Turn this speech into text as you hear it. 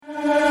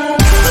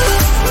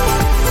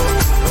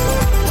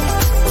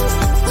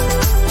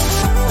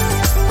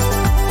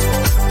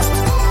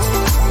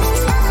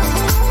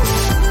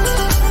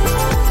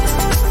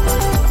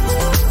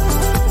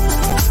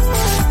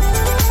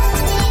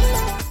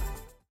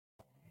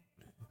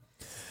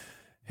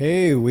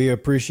Hey, we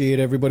appreciate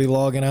everybody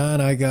logging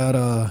on. I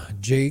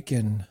got Jake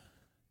and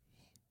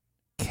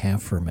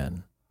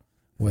Kafferman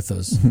with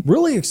us.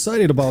 Really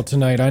excited about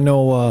tonight. I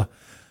know,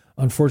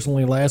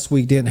 unfortunately, last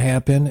week didn't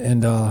happen,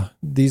 and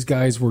these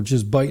guys were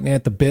just biting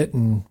at the bit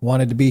and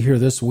wanted to be here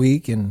this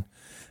week and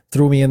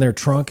threw me in their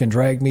trunk and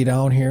dragged me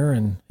down here,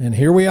 and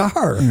here we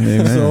are.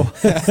 Amen. So,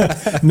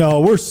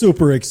 no, we're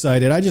super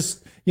excited. I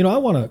just, I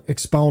want to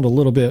expand a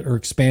little bit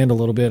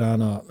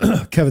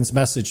on Kevin's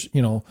message,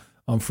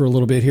 for a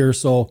little bit here.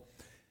 So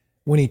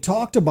when he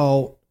talked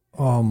about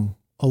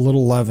a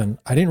little leaven,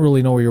 I didn't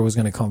really know where it was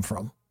going to come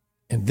from.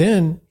 And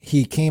then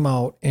he came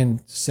out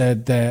and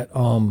said that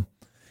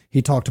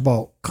he talked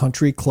about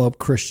country club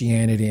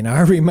Christianity. And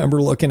I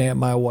remember looking at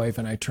my wife,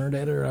 and I turned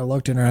at her, and I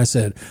looked at her, and I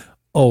said,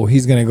 oh,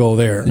 he's going to go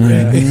there.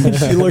 And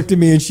she looked at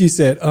me and she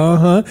said,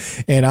 uh-huh.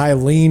 And I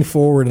leaned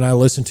forward and I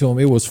listened to him.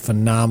 It was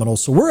phenomenal.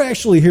 So we're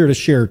actually here to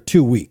share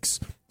 2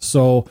 weeks.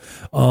 So,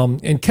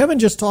 and Kevin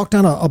just talked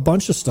on a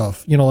bunch of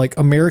stuff, like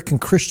American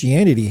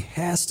Christianity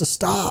has to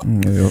stop.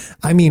 Yep.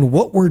 I mean,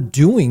 what we're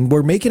doing,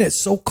 we're making it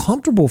so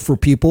comfortable for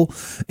people,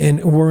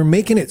 and we're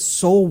making it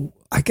so,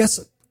 I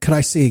guess, could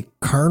I say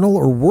carnal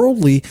or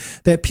worldly,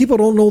 that people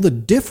don't know the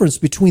difference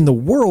between the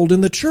world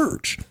and the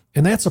church.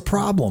 And that's a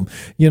problem.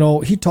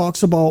 He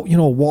talks about,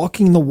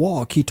 walking the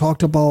walk. He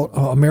talked about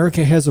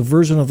America has a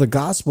version of the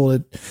gospel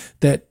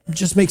that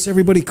just makes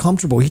everybody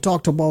comfortable. He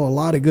talked about a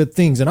lot of good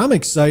things. And I'm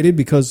excited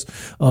because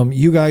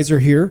you guys are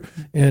here.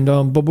 And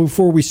but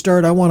before we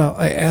start, I want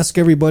to ask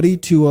everybody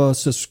to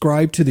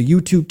subscribe to the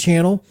YouTube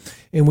channel.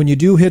 And when you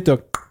do, hit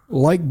the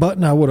like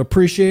button. I would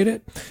appreciate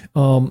it.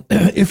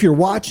 If you're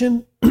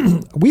watching,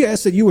 we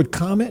ask that you would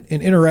comment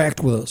and interact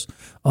with us.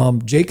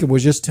 Jacob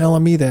was just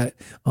telling me that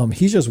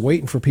he's just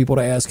waiting for people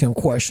to ask him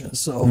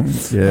questions. So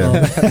let's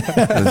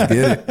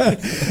get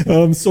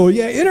it. So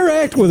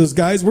interact with us,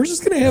 guys. We're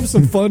just gonna have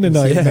some fun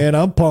tonight, man.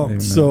 I'm pumped.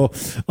 Amen. So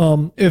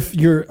if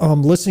you're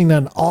listening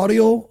on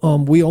audio,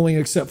 we only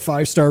accept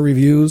 5-star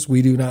reviews.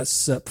 We do not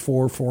accept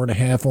 4,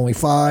 4.5, only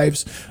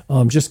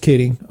 5s. Just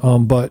kidding.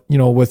 But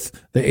with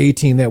the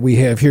 18 that we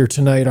have here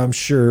tonight, I'm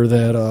sure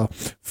that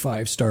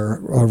 5-star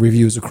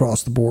reviews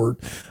across the board.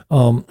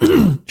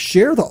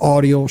 Share the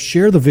audio,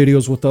 share the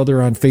videos with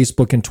other on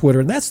Facebook and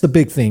Twitter. And that's the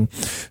big thing.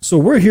 So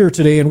we're here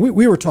today, and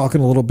we were talking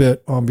a little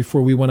bit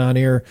before we went on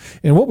air.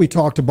 And what we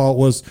talked about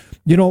was,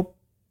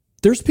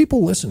 there's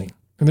people listening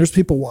and there's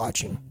people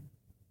watching.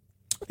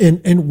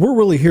 And we're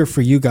really here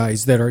for you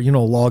guys that are,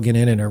 logging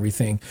in and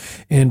everything.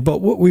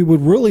 But what we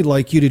would really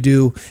like you to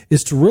do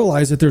is to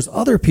realize that there's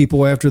other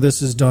people after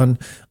this is done,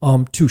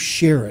 to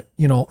share it,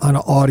 on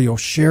audio,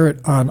 share it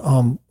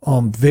on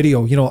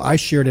video. I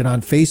shared it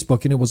on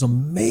Facebook, and it was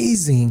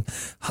amazing.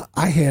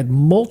 I had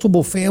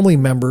multiple family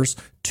members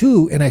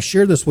too, and I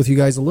shared this with you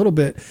guys a little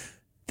bit.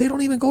 They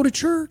don't even go to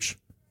church.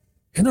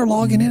 And they're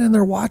logging in and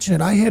they're watching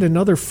it. I had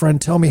another friend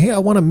tell me, hey, I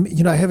want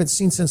to, I haven't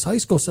seen since high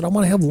school, said, I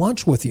want to have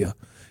lunch with you.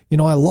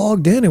 I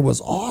logged in. It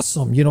was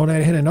awesome. And I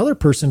had another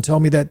person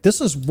tell me that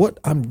this is what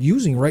I'm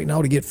using right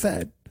now to get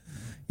fed.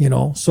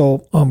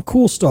 So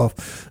cool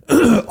stuff.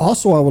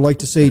 Also, I would like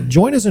to say,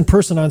 join us in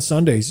person on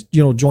Sundays.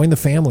 Join the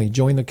family,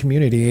 join the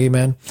community.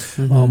 Amen.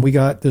 We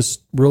got this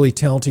really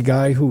talented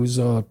guy who's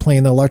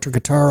playing the electric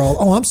guitar.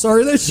 Oh, I'm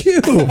sorry, that's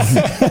you.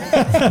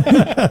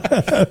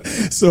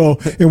 So,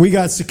 and we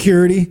got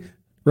security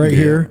right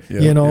here.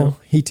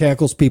 He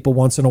tackles people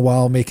once in a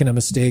while, making a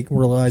mistake,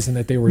 realizing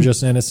that they were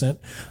just innocent.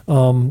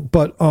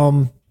 But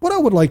what I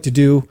would like to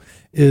do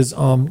is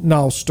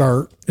now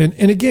start. And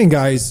again,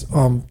 guys,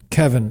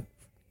 Kevin,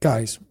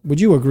 guys, would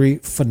you agree?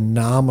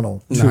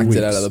 Phenomenal. Knocked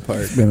it out of the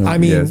park. I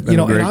mean,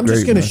 and I'm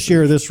just going to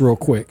share this real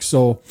quick.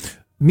 So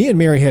me and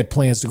Mary had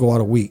plans to go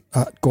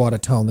out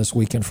of town this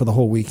weekend for the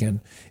whole weekend.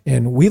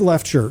 And we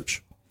left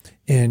church,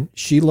 and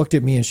she looked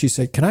at me and she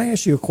said, can I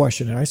ask you a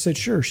question? And I said,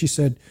 sure. She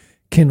said,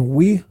 can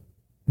we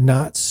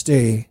not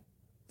stay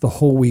the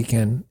whole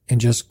weekend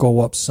and just go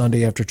up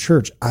Sunday after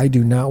church? I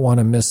do not want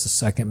to miss the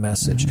second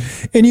message.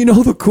 And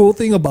the cool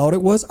thing about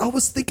it was I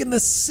was thinking the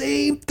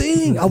same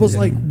thing. I was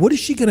like, what is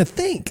she going to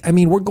think? I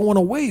mean, we're going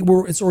away.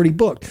 It's already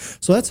booked.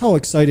 So that's how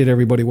excited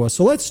everybody was.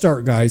 So let's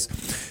start,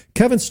 guys.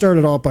 Kevin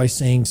started off by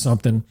saying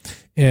something,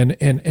 and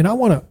I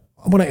want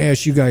to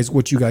ask you guys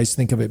what you guys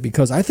think of it,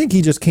 because I think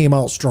he just came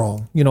out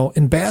strong.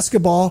 In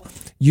basketball,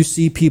 you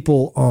see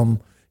people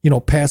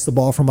pass the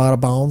ball from out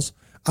of bounds.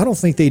 I don't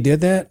think they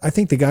did that. I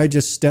think the guy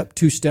just stepped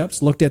 2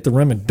 steps, looked at the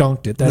rim, and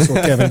dunked it. That's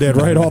what Kevin did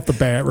right off the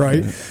bat,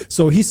 right?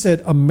 So he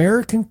said,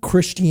 American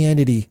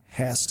Christianity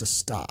has to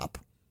stop.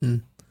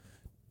 One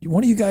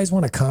of you guys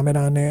want to comment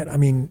on that? I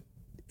mean,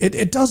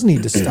 it does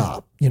need to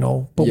stop,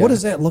 but what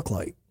does that look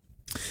like?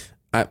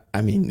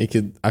 I mean, it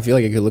could. I feel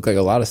like it could look like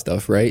a lot of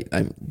stuff, right?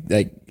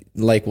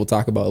 Like we'll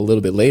talk about a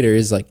little bit later.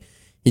 Is like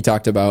he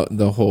talked about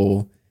the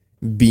whole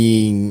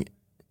being.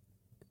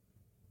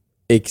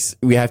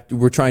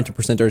 We're trying to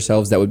present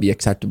ourselves that would be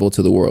acceptable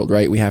to the world,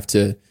 right? We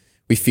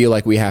feel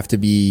like we have to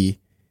be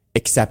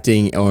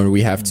accepting, or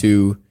we have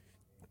to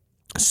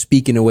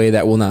speak in a way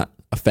that will not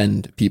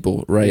offend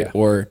people, right?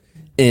 Yeah.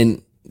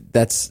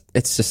 it's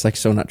just like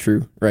so not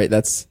true, right?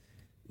 That's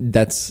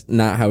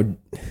not how,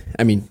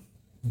 I mean,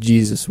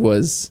 Jesus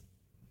was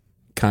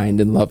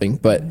kind and loving,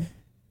 but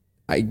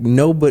I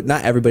know, but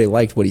not everybody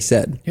liked what he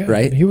said,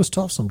 right? He was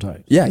tough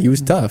sometimes. Yeah, he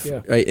was tough,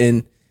 right?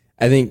 And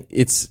I think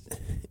it's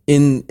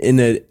in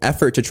an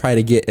effort to try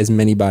to get as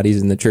many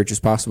bodies in the church as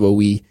possible,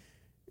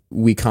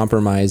 we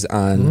compromise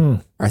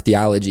on our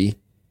theology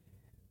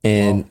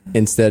and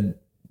instead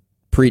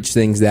preach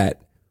things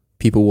that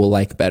people will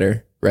like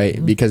better,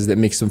 right? Because that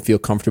makes them feel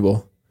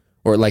comfortable.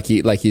 Or like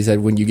he said,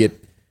 when you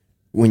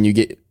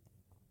get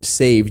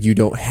saved, you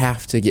don't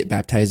have to get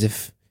baptized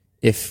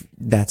if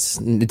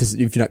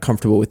you're not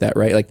comfortable with that,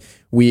 right? Like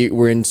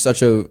we're in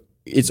such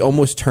it's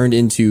almost turned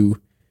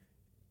into,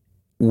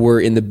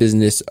 we're in the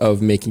business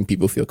of making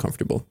people feel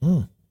comfortable.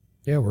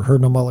 Yeah, we're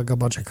herding them out like a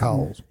bunch of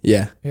cows.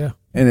 Yeah.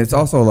 And it's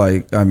also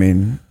like, I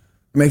mean,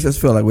 it makes us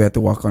feel like we have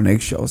to walk on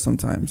eggshells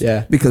sometimes.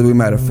 Yeah. Because we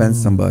might offend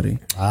somebody.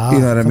 You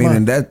know what I mean? on.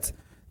 And that's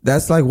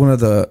like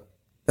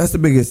that's the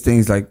biggest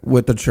things, like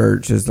with the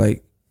church, is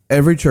like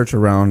every church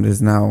around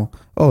is now,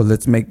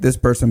 let's make this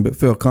person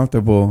feel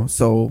comfortable.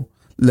 So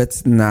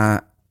let's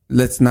not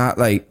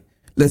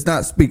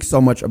speak so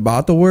much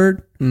about the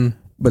word,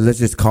 but let's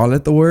just call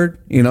it the word,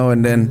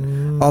 and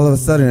then all of a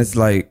sudden it's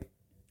like,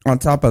 on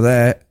top of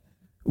that,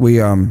 we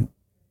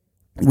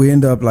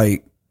end up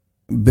like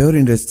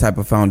building this type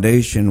of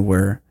foundation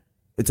where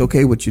it's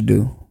okay what you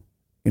do.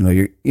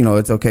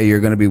 It's okay. You're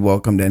going to be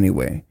welcomed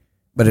anyway,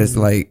 but it's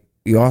like,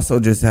 you also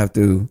just have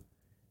to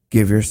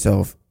give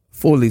yourself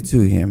fully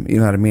to him. You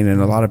know what I mean?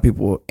 And a lot of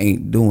people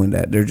ain't doing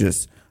that. They're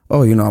just,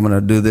 I'm going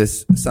to do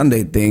this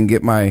Sunday thing,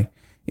 get my,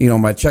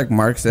 my check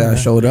marks that I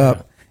showed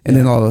up, and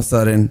then all of a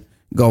sudden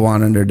go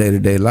on in their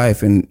day-to-day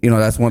life. And,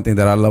 that's one thing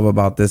that I love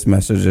about this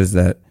message, is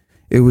that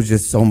it was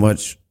just so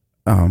much,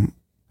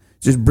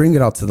 just bring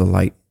it out to the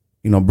light,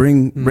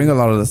 bring a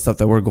lot of the stuff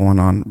that we're going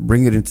on,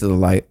 bring it into the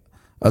light,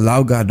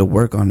 allow God to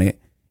work on it.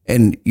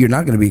 And you're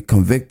not going to be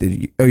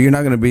convicted, or you're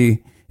not going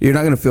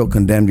to feel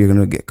condemned. You're going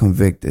to get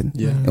convicted.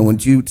 Yeah. And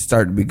once you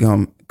start to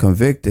become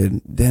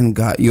convicted, then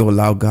you'll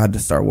allow God to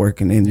start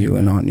working in you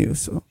and on you.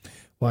 So,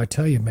 well, I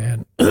tell you,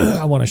 man,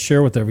 I want to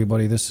share with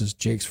everybody, this is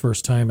Jake's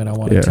first time, and I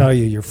want to tell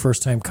you, your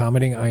first time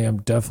commenting, I am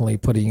definitely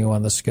putting you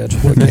on the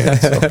schedule again.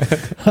 So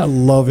I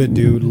love it,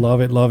 dude.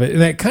 Love it.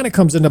 And that kind of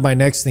comes into my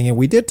next thing, and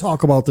we did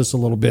talk about this a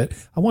little bit.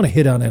 I want to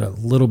hit on it a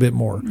little bit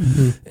more.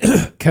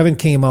 Kevin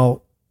came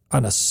out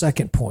on a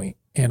second point,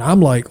 and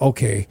I'm like,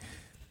 okay,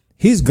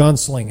 he's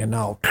gunslinging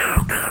now.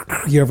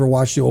 You ever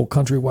watch the old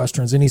country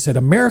westerns? And he said,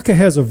 America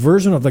has a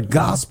version of the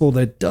gospel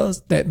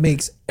that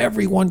makes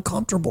everyone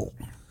comfortable.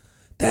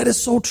 That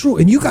is so true.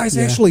 And you guys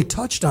actually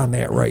touched on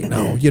that right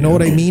now. You know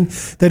what I mean?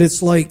 That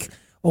it's like,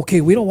 okay,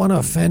 we don't want to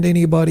offend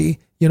anybody,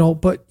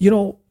 but,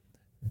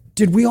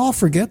 did we all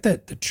forget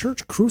that the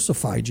church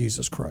crucified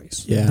Jesus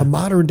Christ? Yeah. The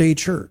modern day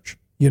church.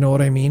 You know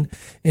what I mean?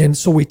 And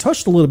so we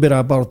touched a little bit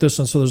about this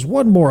one. So there's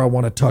one more I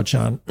want to touch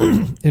on.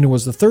 And it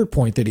was the third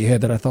point that he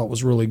had that I thought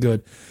was really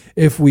good.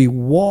 If we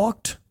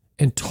walked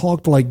and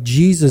talked like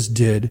Jesus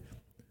did,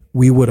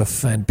 we would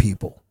offend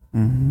people.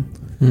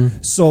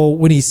 So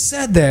when he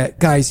said that,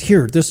 guys,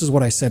 this is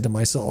what I said to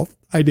myself.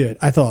 I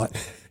thought,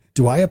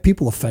 do I have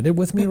people offended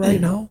with me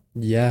right now?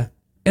 Yeah.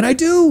 And I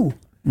do.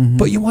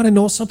 But you want to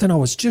know something? I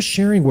was just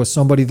sharing with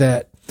somebody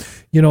that,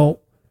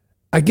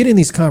 I get in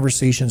these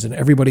conversations and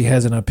everybody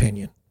has an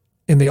opinion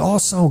and they all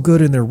sound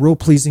good and they're real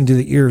pleasing to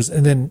the ears.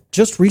 And then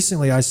just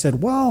recently I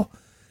said, well,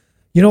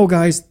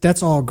 guys,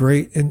 that's all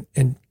great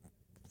and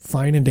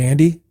fine and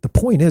dandy. The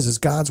point is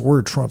God's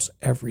word trumps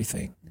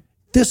everything.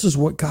 This is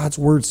what God's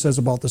word says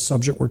about the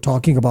subject we're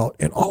talking about.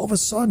 And all of a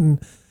sudden,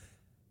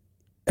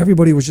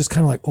 everybody was just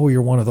kind of like, oh,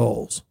 you're one of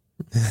those,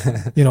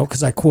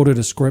 because I quoted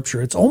a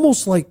scripture. It's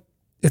almost like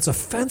it's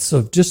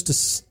offensive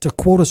just to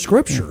quote a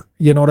scripture.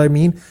 You know what I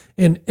mean?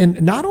 And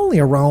not only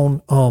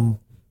around,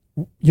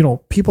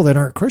 people that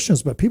aren't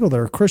Christians, but people that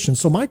are Christians.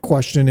 So my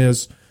question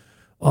is,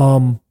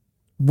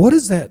 what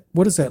does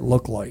that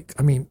look like?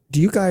 I mean,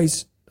 do you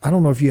guys, I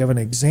don't know if you have an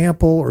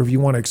example or if you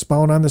want to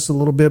expound on this a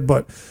little bit,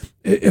 but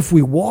if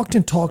we walked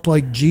and talked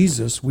like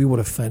Jesus, we would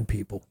offend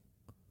people.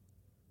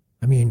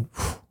 I mean,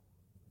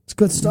 it's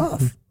good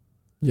stuff.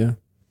 Yeah.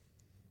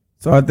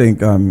 So I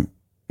think,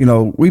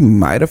 we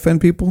might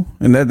offend people,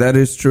 and that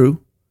is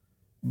true,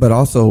 but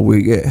also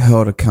we get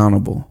held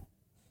accountable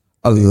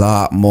a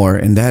lot more.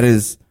 And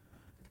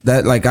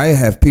that like, I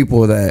have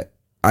people that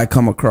I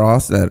come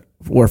across that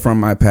were from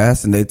my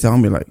past, and they tell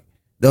me, like,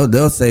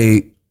 they'll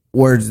say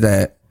words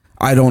that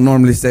I don't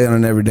normally say on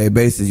an everyday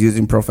basis,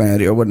 using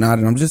profanity or whatnot.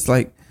 And I'm just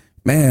like,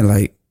 man,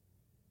 like,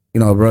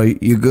 bro,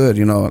 you good.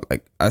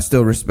 Like, I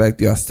still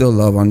respect you. I still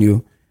love on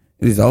you.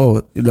 And he's,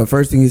 the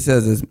first thing he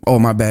says is, oh,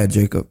 my bad,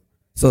 Jacob.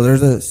 So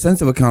there's a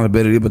sense of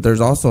accountability, but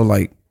there's also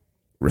like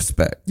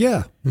respect.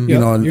 Yeah.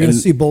 You're going to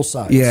see both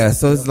sides. Yeah.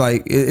 So it's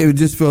like, it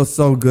just feels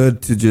so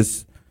good to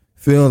just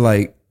feel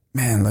like,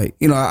 man, like,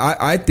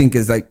 I think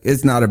it's like,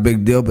 it's not a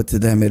big deal, but to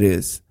them it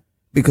is,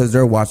 because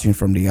they're watching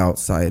from the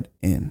outside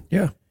in.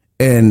 Yeah.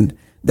 And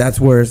that's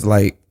where it's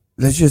like,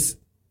 let's just,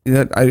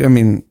 I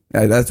mean,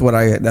 That's what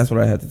I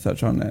had to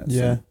touch on that.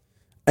 Yeah. So.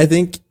 I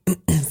think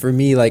for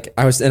me, like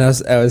I was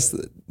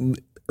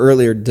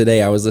earlier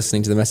today, I was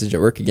listening to the message at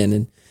work again,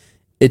 and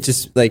it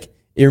just like,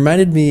 it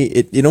reminded me,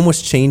 it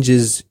almost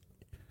changes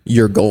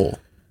your goal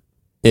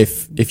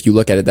if you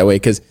look at it that way.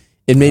 Cause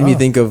it made me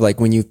think of like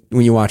when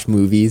you watch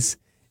movies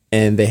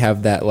and they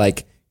have that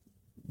like,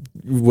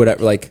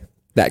 whatever, like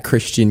that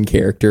Christian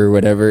character or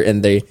whatever.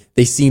 And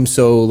they seem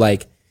so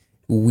like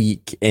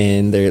weak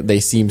and they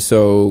seem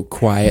so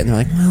quiet and they're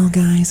like, well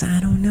guys,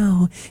 I don't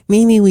know,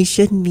 maybe we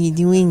shouldn't be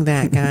doing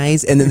that,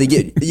 guys. And then they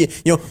get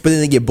but then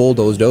they get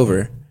bulldozed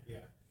over,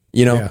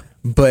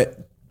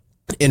 but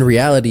in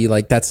reality,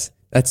 like that's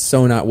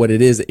so not what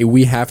it is.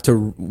 We have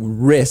to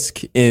risk,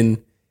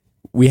 and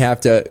we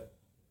have to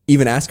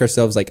even ask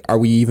ourselves, like, are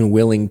we even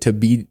willing to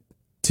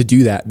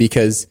do that?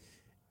 Because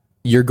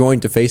you're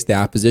going to face the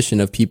opposition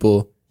of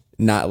people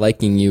not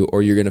liking you,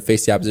 or you're going to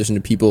face the opposition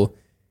of people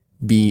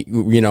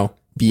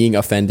being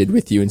offended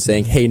with you and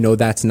saying, hey, no,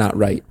 that's not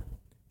right.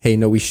 Hey,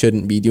 no, we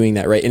shouldn't be doing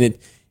that, right? And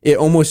it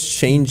almost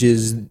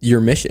changes your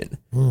mission.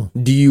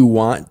 Do you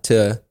want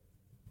to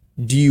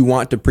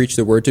preach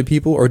the word to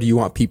people, or do you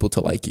want people to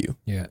like you?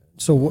 Yeah.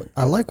 So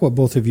I like what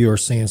both of you are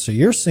saying. So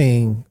you're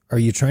saying, are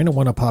you trying to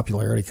win a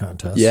popularity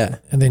contest? Yeah.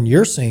 And then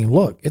you're saying,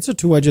 look, it's a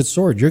two-edged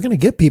sword. You're going to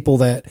get people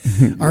that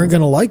aren't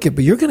going to like it,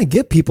 but you're going to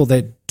get people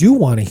that do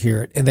want to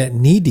hear it and that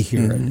need to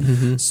hear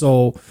it.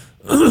 So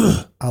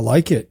I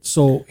like it.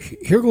 So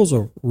here goes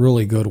a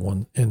really good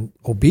one. And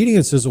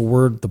obedience is a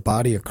word the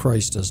body of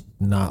Christ does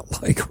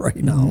not like right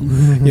now.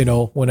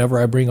 Whenever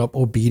I bring up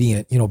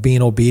obedient,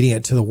 being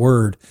obedient to the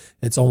word,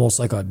 it's almost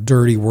like a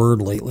dirty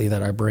word lately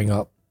that I bring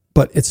up.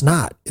 But it's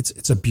not.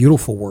 It's a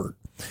beautiful word.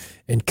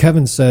 And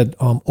Kevin said,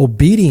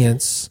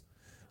 obedience,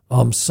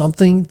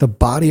 something the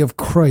body of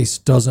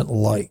Christ doesn't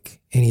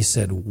like. And he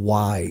said,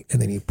 why?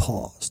 And then he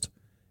paused.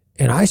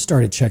 And I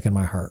started checking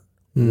my heart.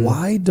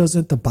 Why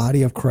doesn't the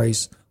body of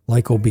Christ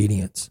like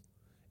obedience?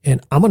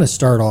 And I'm going to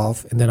start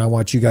off, and then I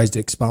want you guys to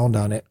expound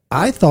on it.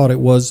 I thought it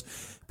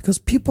was because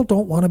people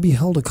don't want to be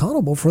held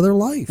accountable for their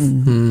life.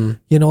 You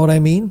know what I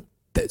mean?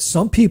 That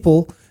some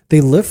people,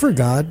 they live for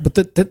God, but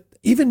that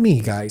even me,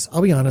 guys,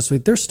 I'll be honest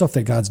with you, there's stuff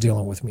that God's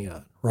dealing with me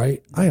on,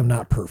 right? I am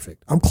not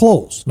perfect. I'm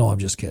close. No, I'm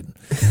just kidding.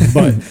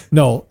 But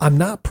no, I'm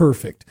not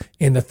perfect.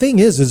 And the thing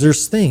is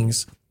there's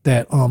things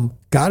that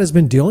God has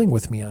been dealing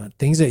with me on,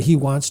 things that he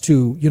wants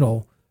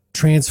to,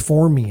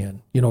 transform me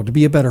in, to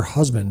be a better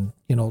husband,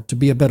 to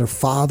be a better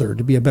father,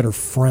 to be a better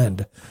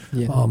friend,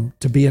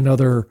 to be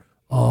another,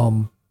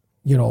 part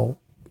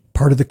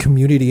of the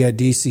community at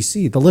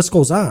DCC. The list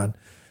goes on.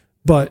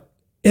 But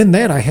in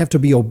that, I have to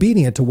be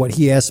obedient to what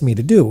he asked me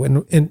to do.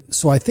 And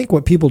so I think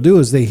what people do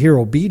is they hear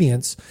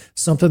obedience,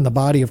 something the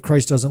body of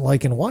Christ doesn't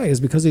like, and why is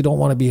because they don't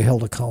want to be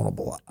held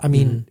accountable. I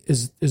mean,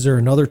 is there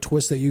another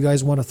twist that you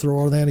guys want to throw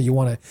on that, or you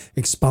want to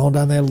expound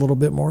on that a little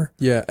bit more?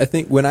 Yeah, I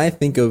think when I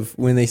think of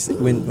when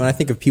I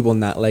think of people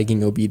not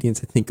liking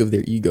obedience, I think of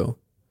their ego.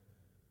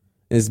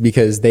 Is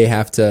because they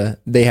have to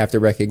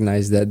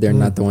recognize that they're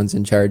not the ones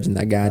in charge and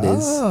that God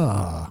is,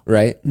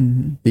 right?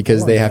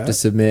 Because they have to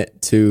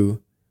submit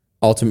to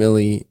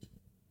ultimately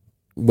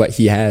what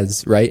he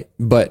has, right?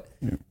 But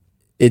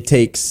it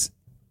takes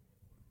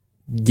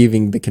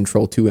giving the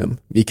control to him,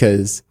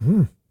 because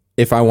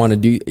if I want to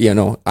do,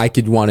 I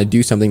could want to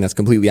do something that's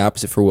completely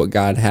opposite for what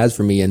God has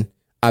for me. And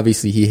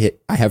obviously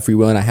I have free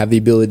will and I have the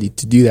ability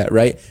to do that,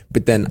 right?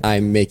 But then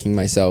I'm making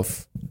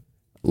myself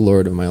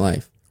Lord of my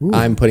life.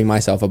 I'm putting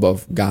myself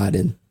above God,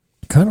 and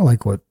kind of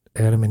like what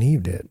Adam and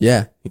Eve did.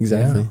 Yeah,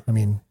 exactly. Yeah, I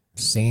mean,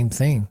 same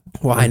thing.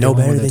 Well, I know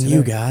better than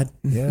you, God.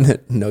 Yeah.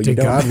 No, you did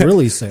don't. God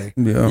really say?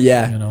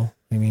 Yeah.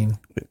 I mean.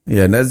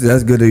 Yeah, and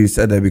that's good that you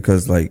said that,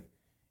 because like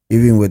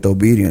even with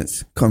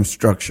obedience comes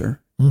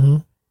structure.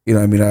 I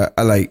mean,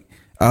 I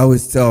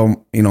always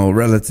tell,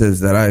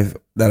 relatives that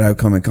I've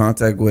come in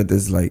contact with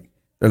is like,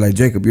 they're like,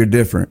 Jacob, you're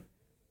different.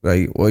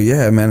 Like, well,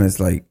 yeah, man, it's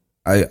like,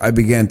 I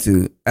began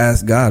to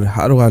ask God,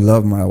 how do I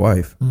love my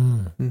wife?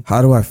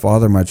 How do I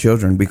father my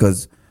children?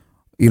 Because,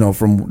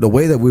 from the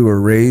way that we were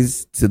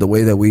raised to the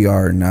way that we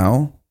are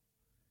now,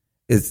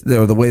 it's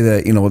the way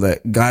that,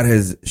 that God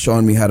has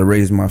shown me how to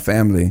raise my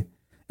family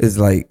is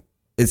like,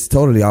 it's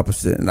totally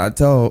opposite. And I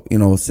tell,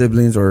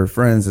 siblings or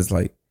friends, it's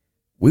like,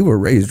 we were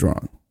raised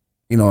wrong.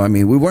 I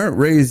mean, we weren't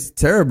raised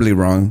terribly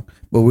wrong,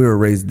 but we were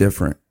raised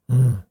different.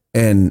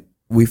 And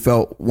we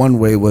felt one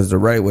way was the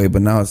right way,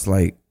 but now it's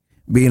like,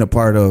 being a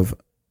part of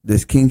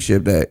this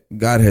kingship that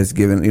God has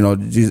given,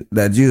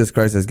 that Jesus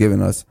Christ has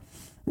given us,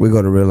 we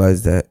got to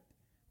realize that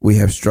we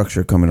have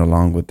structure coming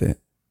along with it.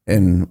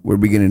 And we're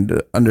beginning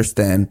to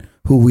understand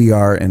who we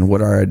are and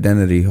what our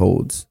identity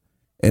holds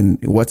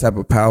and what type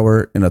of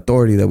power and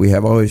authority that we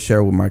have. I always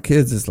share with my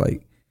kids. It's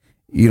like,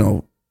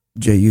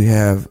 Jay, you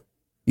have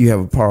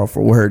a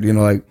powerful word,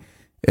 like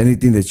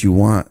anything that you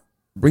want,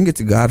 bring it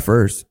to God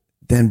first,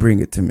 then bring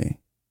it to me.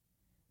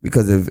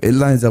 Because if it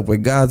lines up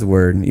with God's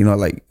word,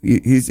 like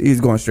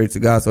he's going straight to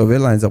God. So if it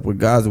lines up with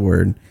God's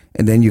word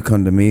and then you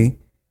come to me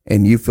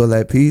and you feel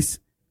that peace,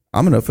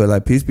 I'm gonna feel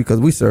at peace because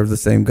we serve the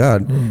same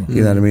God.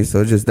 You know what I mean?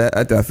 So just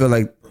that, I feel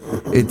like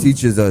it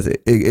teaches us.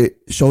 It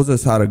shows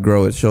us how to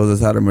grow. It shows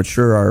us how to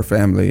mature our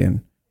family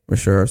and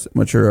mature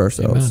ourselves.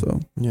 Amen. So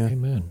Yeah.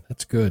 Amen.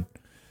 That's good.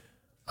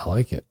 I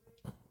like it.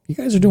 You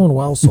guys are doing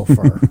well so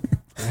far.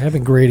 I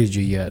haven't graded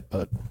you yet,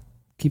 but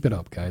keep it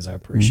up, guys. I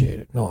appreciate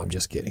it. No, I'm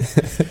just kidding.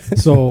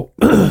 So,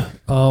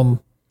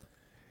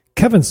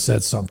 Kevin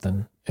said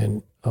something,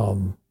 and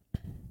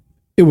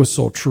it was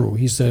so true.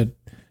 He said,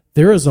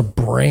 there is a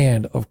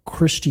brand of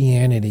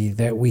Christianity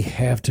that we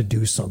have to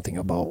do something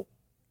about.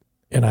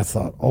 And I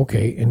thought,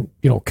 okay. And,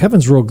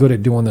 Kevin's real good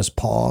at doing this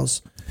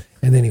pause,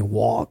 and then he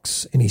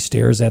walks and he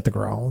stares at the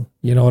ground.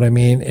 You know what I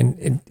mean?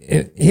 And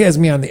he has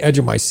me on the edge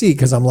of my seat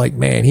because I'm like,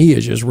 man, he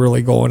is just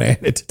really going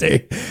at it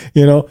today,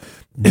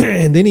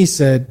 And then he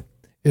said,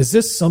 is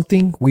this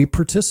something we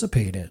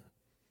participate in?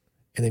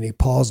 And then he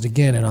paused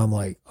again, and I'm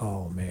like,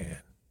 oh, man.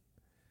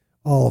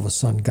 All of a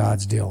sudden,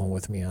 God's dealing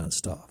with me on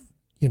stuff.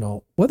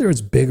 Whether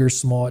it's big or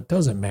small, it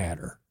doesn't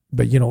matter.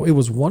 But, it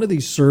was one of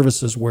these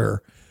services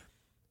where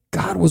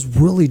God was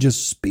really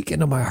just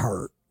speaking to my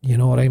heart. You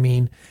know what I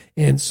mean?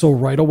 And so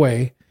right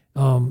away,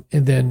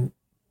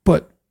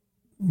 but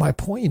my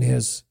point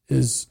is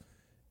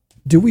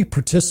do we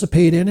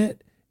participate in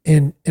it?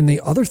 And the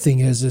other thing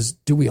is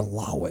do we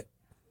allow it?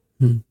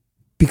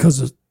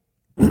 Because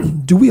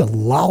do we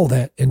allow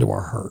that into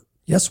our heart?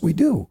 Yes, we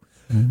do.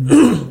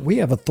 We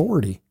have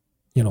authority,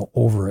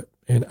 over it.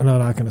 And I'm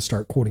not going to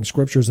start quoting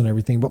scriptures and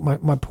everything, but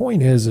my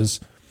point is this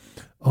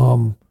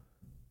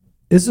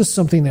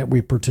something that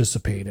we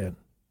participate in?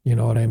 You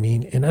know what I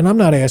mean? And I'm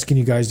not asking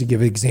you guys to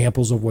give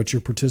examples of what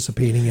you're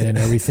participating in and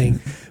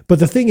everything. But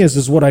the thing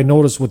is what I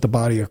noticed with the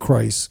body of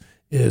Christ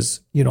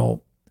is,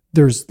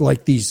 there's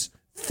like these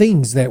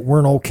things that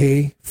weren't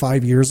okay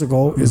 5 years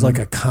ago is like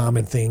a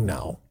common thing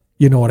now.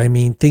 You know what I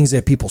mean? Things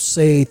that people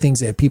say,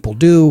 things that people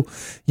do,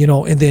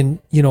 and then,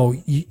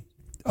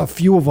 a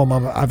few of them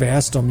I've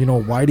asked them,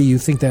 why do you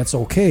think that's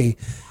okay?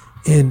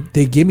 And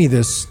they give me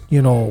this,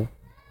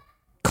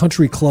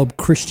 country club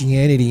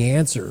Christianity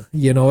answer.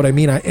 You know what I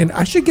mean?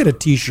 I should get a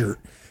t-shirt,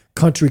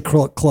 country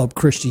club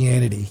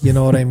Christianity. You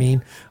know what I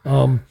mean?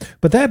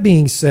 But that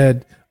being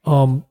said,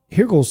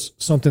 here goes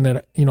something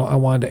that, I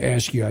wanted to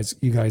ask you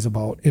guys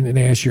about and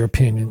ask your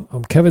opinion.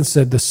 Kevin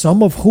said the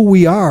sum of who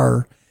we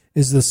are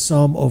is the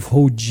sum of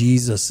who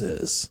Jesus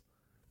is.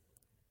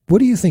 What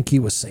do you think he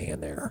was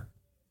saying there?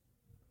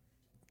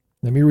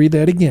 Let me read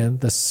that again.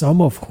 The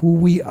sum of who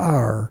we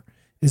are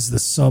is the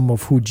sum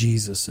of who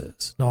Jesus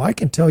is. Now, I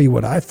can tell you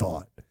what I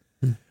thought.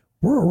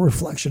 We're a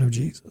reflection of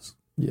Jesus.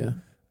 Yeah.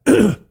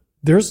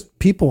 There's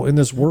people in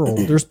this world.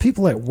 There's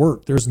people at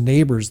work. There's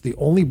neighbors. The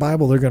only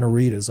Bible they're going to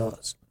read is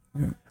us.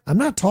 Yeah. I'm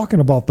not talking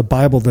about the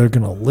Bible they're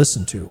going to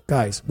listen to.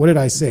 Guys, what did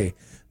I say?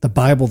 The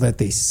Bible that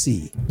they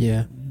see.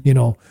 Yeah.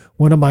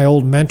 One of my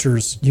old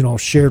mentors,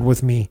 shared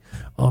with me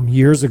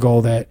years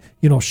ago that,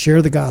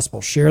 share the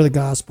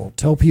gospel,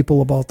 tell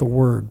people about the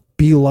word,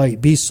 be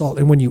light, be salt.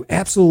 And when you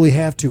absolutely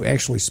have to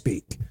actually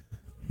speak,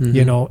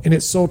 and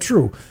it's so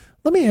true.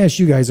 Let me ask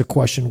you guys a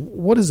question.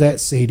 What does that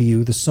say to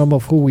you? The sum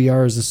of who we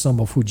are is the sum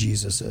of who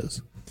Jesus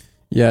is.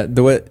 Yeah.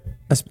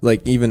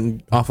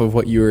 Even off of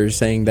what you were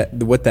saying,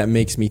 what that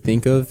makes me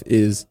think of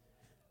is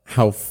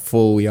how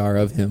full we are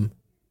of him.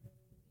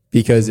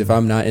 Because if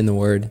I'm not in the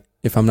word,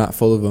 if I'm not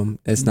full of him,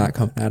 it's not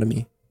coming out of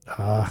me.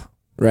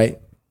 Right?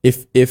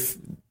 If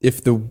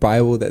the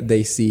Bible that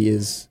they see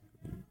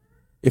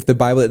if the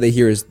Bible that they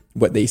hear is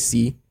what they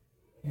see,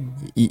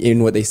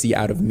 in what they see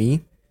out of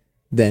me,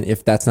 then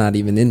if that's not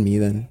even in me,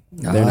 then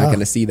they're not going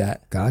to see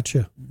that.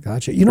 Gotcha.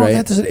 That's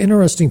an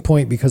interesting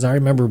point because I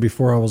remember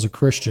before I was a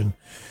Christian,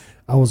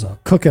 I was a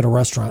cook at a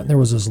restaurant, and there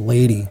was this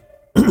lady.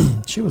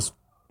 She was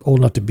old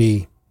enough to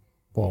be,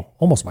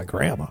 almost my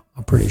grandma,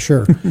 I'm pretty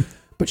sure.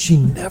 But she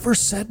never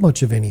said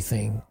much of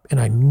anything, and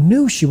I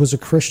knew she was a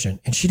Christian,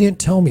 and she didn't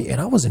tell me,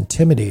 and I was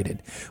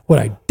intimidated. What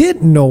I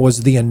didn't know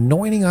was the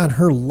anointing on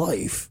her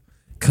life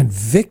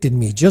convicted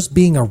me just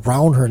being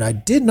around her, and I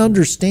didn't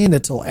understand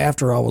it till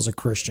after I was a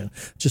Christian.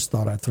 Just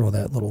thought I'd throw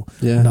that little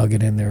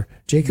nugget in there.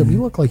 Jacob,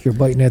 you look like you're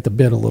biting at the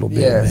bit a little bit,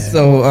 man.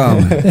 So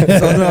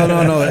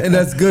no, and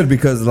that's good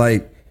because, I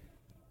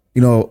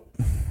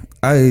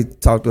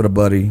talked with a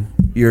buddy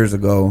years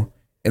ago.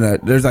 And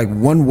there's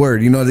one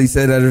word, they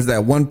say that there's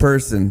that one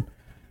person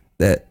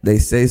that they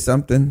say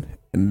something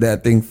and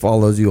that thing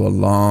follows you a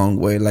long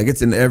way. Like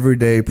it's an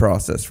everyday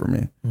process for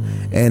me.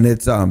 And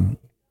it's,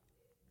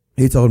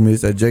 he told me, he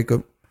said,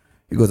 Jacob,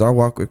 he goes, our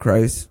walk with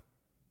Christ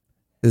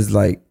is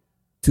like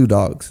two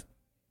dogs.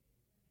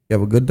 You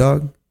have a good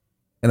dog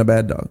and a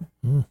bad dog.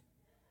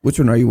 Which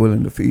one are you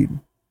willing to feed?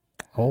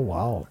 Oh,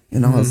 wow.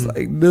 And I was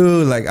like,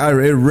 dude,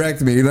 it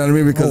wrecked me. You know what I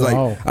mean? Because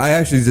I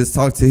actually just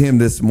talked to him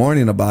this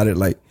morning about it.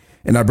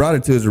 And I brought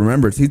it to his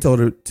remembrance. He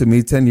told it to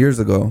me 10 years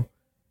ago.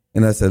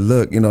 And I said,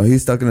 look,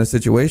 he's stuck in a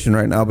situation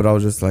right now. But I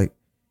was just like,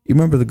 you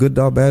remember the good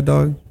dog, bad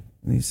dog?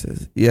 And he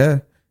says, yeah.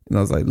 And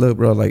I was like, look,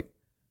 bro,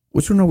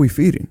 which one are we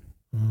feeding?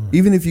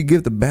 Even if you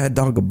give the bad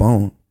dog a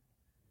bone,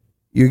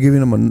 you're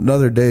giving him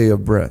another day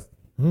of breath.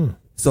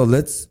 So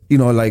let's,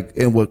 like,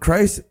 and what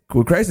Christ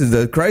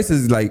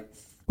is like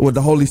what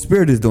the Holy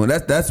Spirit is doing.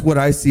 That's what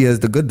I see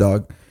as the good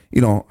dog.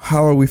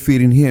 How are we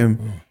feeding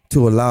him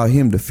to allow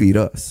him to feed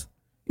us?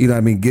 What I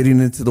mean? Getting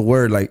into the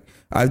word. Like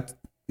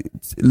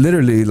it's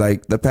literally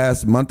like the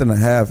past month and a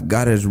half,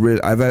 God has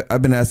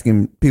I've been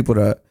asking people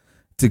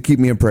to keep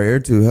me in prayer,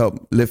 to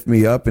help lift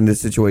me up in this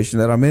situation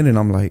that I'm in. And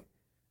I'm like,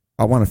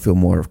 I want to feel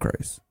more of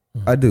Christ.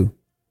 I do.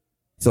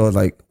 So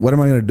like, what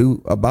am I going to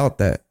do about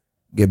that?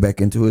 Get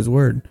back into his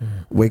word,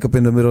 wake up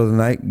in the middle of the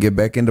night, get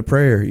back into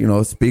prayer,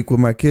 speak with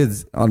my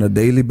kids on a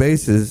daily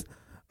basis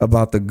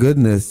about the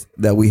goodness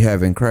that we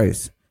have in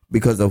Christ,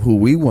 because of who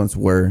we once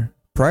were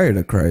prior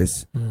to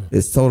Christ.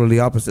 It's totally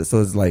opposite.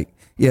 So it's like,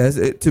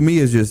 to me,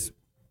 it's just,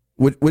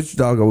 which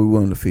dog are we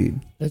willing to feed?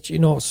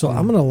 So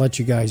I'm going to let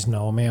you guys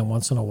know, man,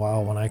 once in a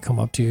while when I come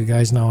up to you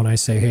guys now and I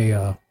say,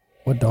 hey,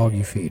 what dog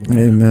you feeding?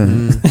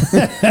 Amen.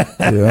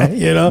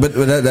 Yeah. But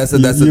that's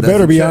you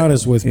better be check.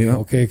 honest with me,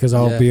 okay? Because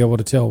I'll be able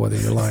to tell whether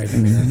you're lying to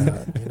me or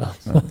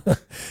not.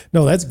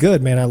 No, that's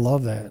good, man. I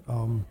love that.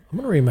 I'm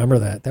gonna remember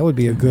that. That'd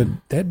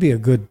be a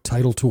good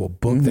title to a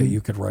book that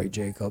you could write,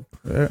 Jacob.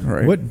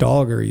 Right. What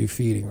dog are you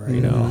feeding right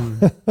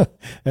now?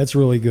 That's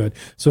really good.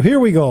 So here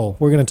we go.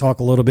 We're gonna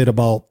talk a little bit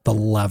about the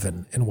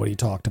leaven and what he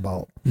talked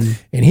about.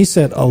 And he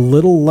said a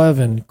little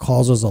leaven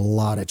causes a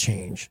lot of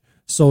change.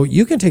 So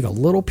you can take a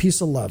little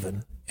piece of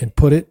leaven and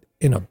put it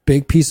in a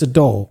big piece of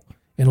dough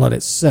and let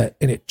it set,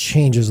 and it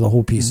changes the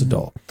whole piece of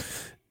dough.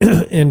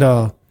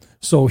 And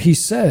so he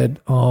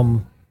said,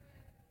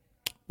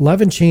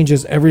 leaven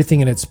changes everything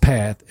in its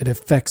path. It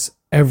affects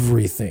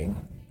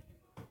everything.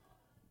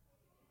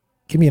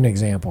 Give me an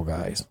example,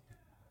 guys,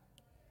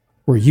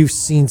 where you've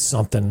seen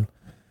something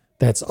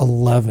that's a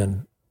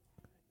leaven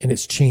and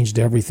it's changed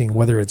everything,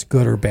 whether it's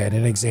good or bad.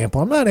 An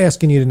example, I'm not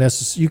asking you to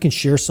necessarily, you can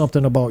share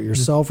something about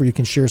yourself or you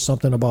can share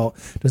something about,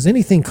 does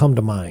anything come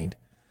to mind?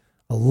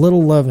 A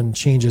little leaven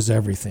changes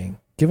everything.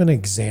 Give an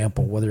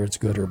example, whether it's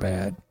good or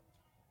bad.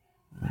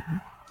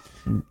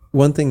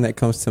 One thing that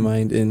comes to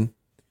mind, and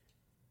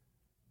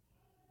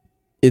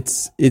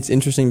it's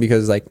interesting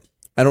because like,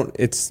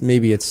 it's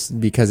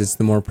because it's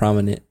the more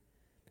prominent,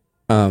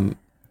 I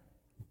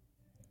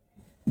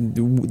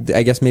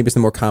guess maybe it's the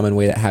more common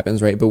way that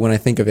happens, right? But when I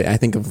think of it, I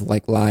think of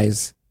like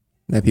lies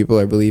that people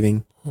are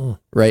believing,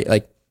 right?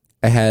 Like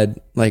I had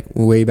like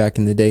way back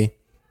in the day,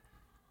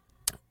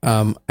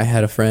 I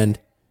had a friend,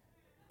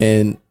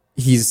 and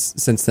he's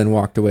since then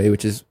walked away,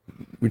 which is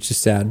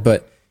sad.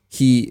 But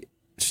he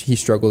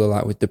struggled a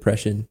lot with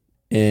depression,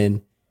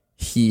 and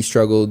he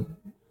struggled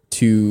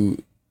to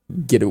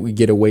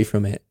get away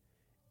from it,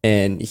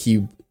 and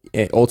he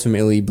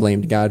ultimately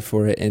blamed God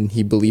for it, and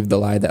he believed the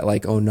lie that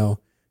like, oh no,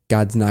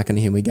 God's not going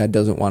to heal me. God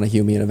doesn't want to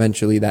heal me. And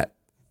eventually that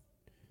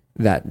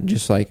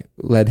just like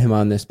led him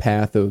on this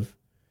path of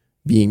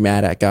being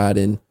mad at God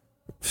and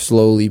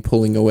slowly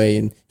pulling away.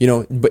 And,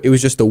 but it was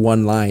just the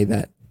one lie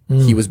that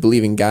he was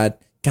believing. God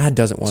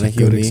doesn't want to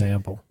heal me.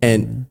 Example.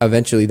 And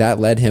eventually that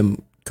led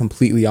him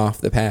completely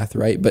off the path.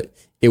 Right. But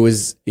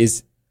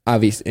is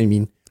obvious. I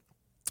mean,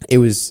 it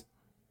was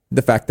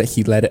the fact that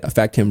he let it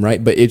affect him.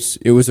 Right. But it's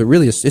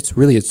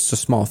a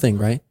small thing,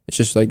 right? It's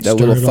just like that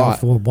little thought.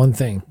 Off with one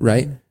thing.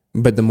 Right.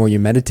 But the more you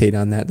meditate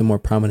on that, the more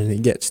prominent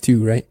it gets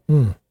too, right?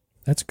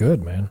 That's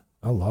good, man.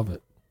 I love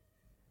it.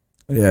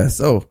 Yeah.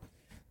 So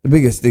the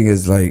biggest thing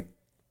is like,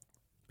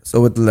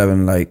 so with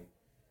 11, like,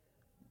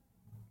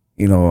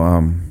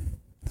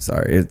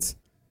 sorry,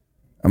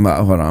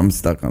 hold on, I'm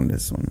stuck on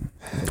this one.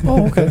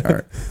 Oh, okay. All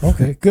right.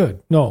 Okay,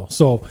 good. No,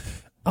 so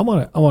I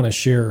want to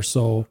share.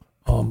 So,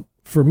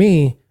 for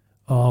me,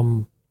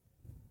 God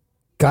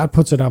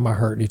puts it on my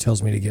heart and he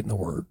tells me to get in the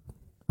word,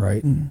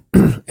 right?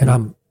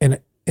 And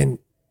and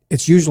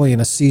it's usually in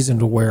a season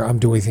to where I'm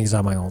doing things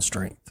on my own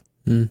strength.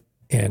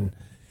 And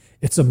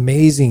it's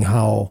amazing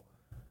how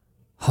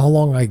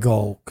long I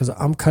go, because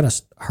I'm kind of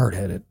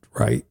hard-headed,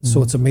 right?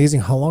 So it's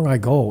amazing how long I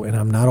go and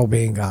I'm not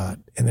obeying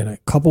God. And then a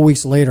couple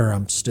weeks later,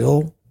 I'm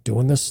still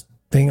doing this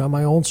thing on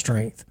my own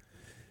strength.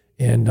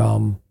 And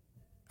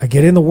I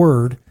get in the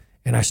word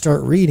and I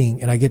start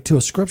reading and I get to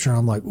a scripture and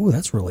I'm like, ooh,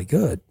 that's really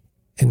good.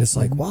 And it's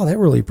like, wow, that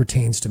really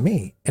pertains to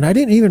me. And I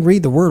didn't even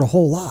read the word a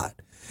whole lot.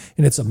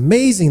 And it's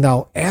amazing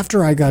now,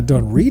 after I got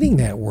done reading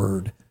that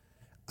word,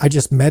 I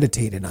just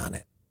meditated on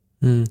it.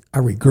 I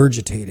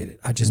regurgitated it.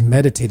 I just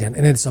meditated on it.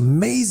 And it's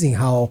amazing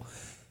how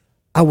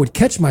I would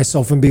catch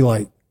myself and be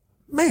like,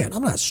 man,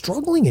 I'm not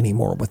struggling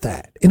anymore with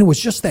that. And it was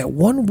just that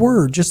one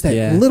word, just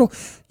that little,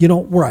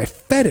 where I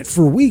fed it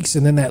for weeks.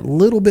 And then that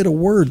little bit of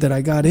word that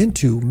I got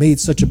into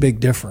made such a big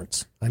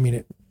difference. I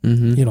mean,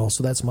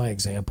 so that's my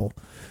example.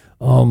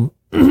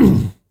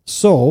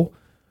 So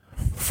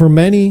for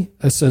many,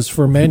 it says,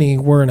 for many,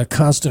 we're in a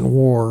constant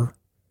war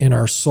in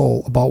our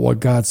soul about what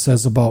God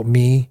says about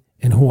me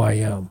and who I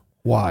am.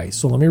 Why?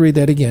 So let me read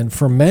that again.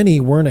 For many,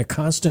 we're in a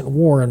constant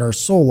war in our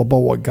soul about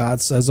what God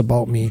says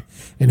about me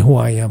and who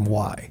I am.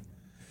 Why?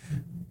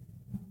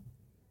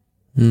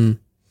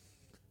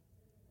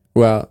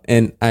 Well,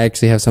 and I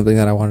actually have something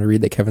that I want to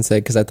read that Kevin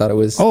said because I thought it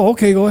was. Oh,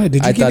 okay. Go ahead.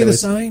 Did you give me the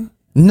sign?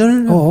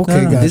 No. Oh,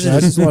 okay, No. gotcha. I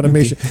just want to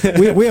make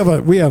sure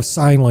we have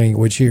sign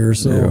language here,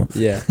 so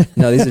Yeah.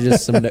 No, these are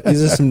just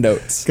some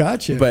notes.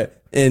 gotcha.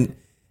 But and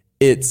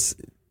this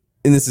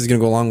is going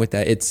to go along with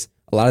that. It's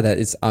a lot of that.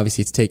 It's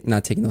obviously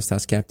not taking those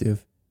thoughts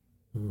captive,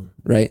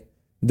 right?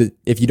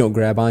 If you don't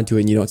grab onto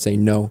it and you don't say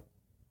no,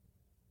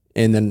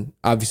 and then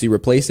obviously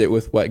replace it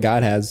with what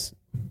God has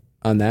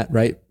on that,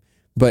 right?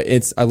 But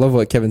I love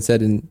what Kevin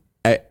said, and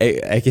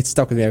I get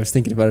stuck with me. I was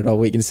thinking about it all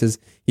week, and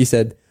he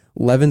said,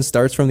 leaven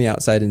starts from the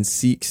outside and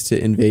seeks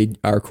to invade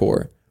our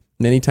core.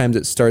 Many times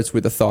it starts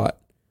with a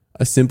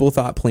simple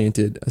thought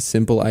planted, a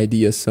simple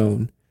idea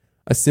sown,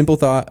 a simple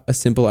thought, a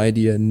simple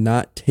idea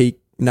not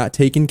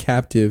taken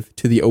captive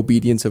to the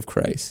obedience of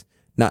Christ,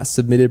 not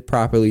submitted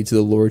properly to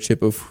the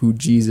lordship of who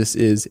Jesus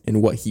is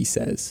and what he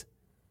says.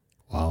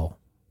 Wow.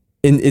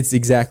 And it's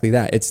exactly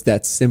that. It's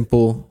that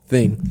simple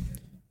thing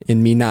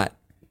in me not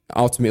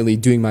ultimately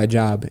doing my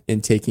job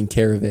and taking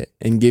care of it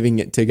and giving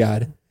it to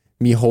God,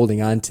 me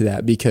holding on to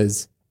that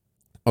because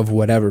of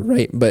whatever,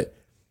 right? But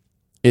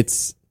I don't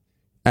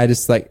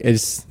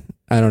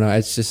know.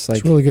 It's just like,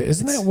 It's really good.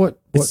 Isn't that what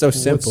so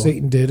simple. what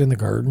Satan did in the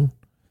garden?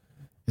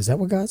 Is that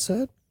what God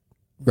said?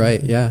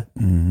 right? Yeah.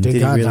 Did Did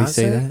God he really not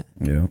say say that?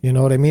 Yeah. You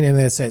know what I mean? And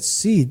it's that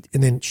seed,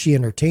 and then she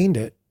entertained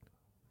it,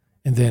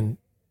 and then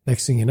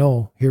next thing you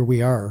know, here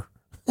we are,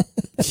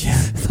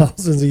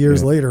 thousands of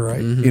years later,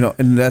 right? Mm-hmm. You know,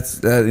 and that's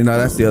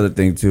the other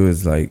thing too,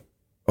 is like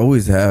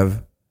always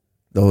have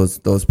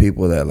those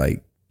people that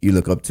like you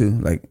look up to.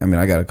 Like, I mean,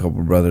 I got a couple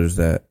of brothers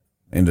that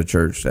in the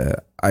church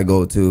that I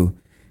go to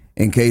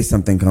in case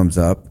something comes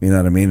up, you know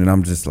what I mean? And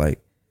I'm just like,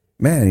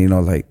 man, you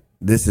know, like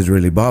this is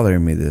really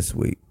bothering me this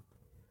week,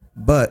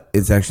 but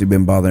it's actually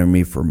been bothering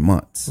me for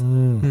months.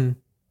 And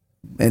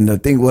the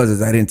thing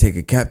is I didn't take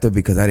it captive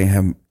because I didn't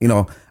have, you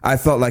know, I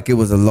felt like it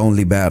was a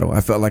lonely battle.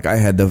 I felt like I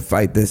had to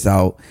fight this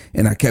out,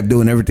 and I kept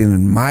doing everything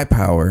in my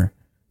power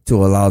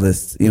to allow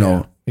this, you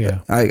know,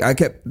 I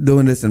kept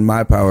doing this in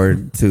my power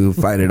to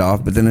fight it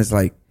off. But then it's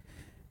like,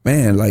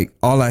 man, like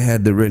all I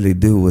had to really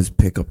do was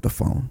pick up the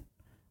phone,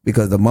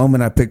 because the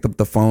moment I picked up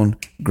the phone,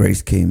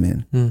 grace came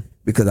in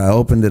because I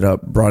opened it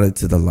up, brought it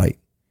to the light.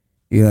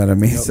 You know what I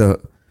mean? Yep.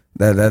 So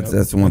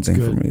that's one thing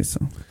for me.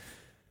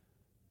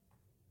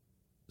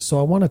 So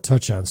I want to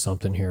touch on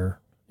something here,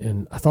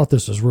 and I thought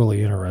this was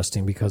really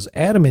interesting because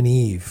Adam and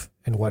Eve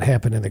and what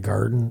happened in the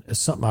garden is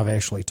something I've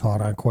actually taught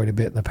on quite a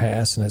bit in the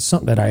past, and it's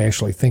something that I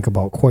actually think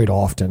about quite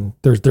often.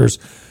 There's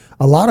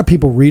a lot of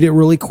people read it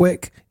really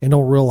quick and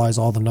don't realize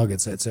all the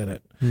nuggets that's in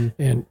it.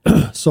 And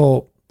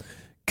so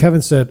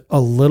Kevin said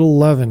a little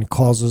leaven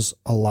causes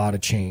a lot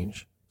of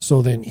change.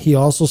 So then he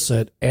also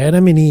said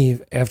Adam and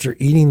Eve, after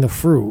eating the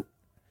fruit,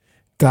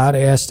 God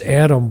asked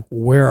Adam,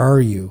 "Where are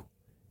you?"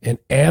 And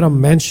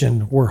Adam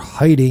mentioned we're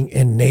hiding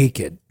and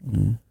naked.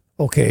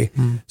 Okay.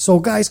 So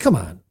guys, come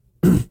on.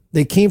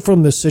 They came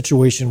from this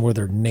situation where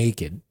they're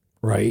naked,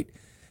 right?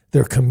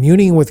 They're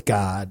communing with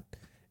God.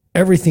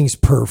 Everything's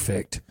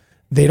perfect.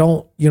 They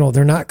don't,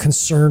 they're not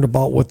concerned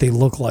about what they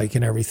look like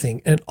and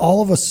everything. And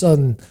all of a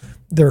sudden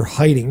they're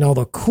hiding. Now,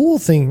 the cool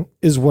thing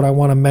is what I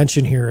want to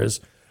mention here is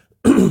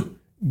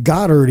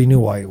God already knew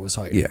why he was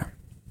hiding. Yeah.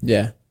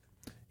 Yeah.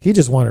 He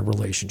just wanted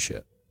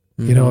relationship.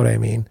 You know what I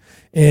mean?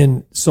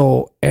 And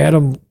so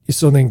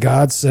then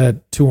God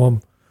said to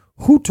him,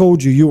 "Who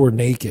told you were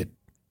naked?"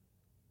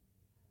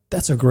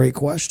 That's a great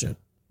question.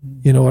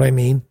 You know what I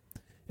mean?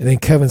 And then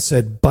Kevin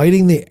said,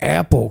 biting the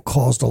apple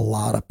caused a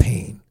lot of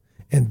pain.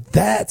 And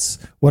that's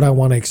what I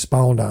want to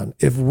expound on.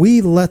 If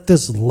we let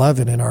this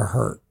leaven in our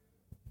heart,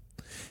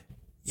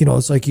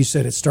 it's like you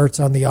said, it starts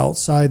on the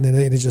outside and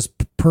then it just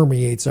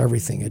permeates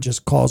everything. It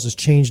just causes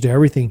change to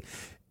everything.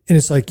 And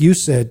it's like you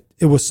said,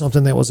 it was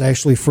something that was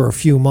actually for a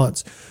few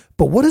months.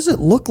 But what does it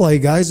look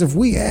like, guys, if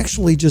we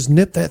actually just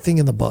nip that thing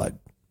in the bud?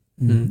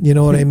 You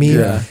know what I mean?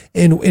 Yeah.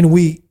 And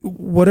we,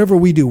 whatever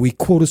we do, we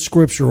quote a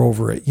scripture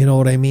over it. You know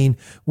what I mean?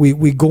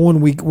 We go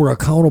and we're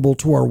accountable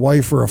to our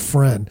wife or a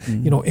friend,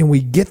 and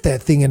we get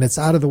that thing and it's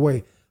out of the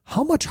way.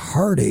 How much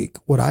heartache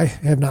would I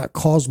have not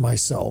caused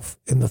myself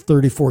in the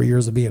 34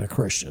 years of being a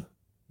Christian?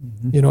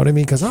 You know what I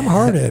mean? Because I'm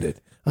hard-headed.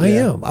 I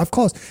am.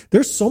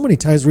 There's so many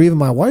times where even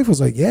my wife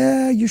was like,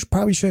 "Yeah, you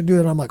probably shouldn't do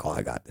that." And I'm like, "Oh,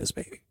 I got this,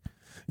 baby."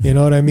 You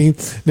know what I mean?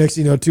 Next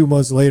thing you know, 2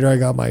 months later, I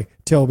got my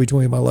tail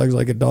between my legs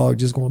like a dog,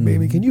 just going,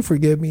 "Baby, can you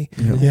forgive me?"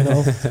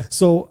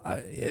 So,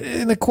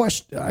 and the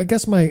question, I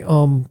guess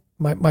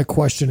my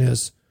question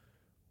is,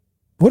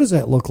 what does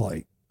that look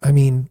like? I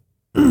mean,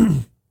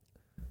 do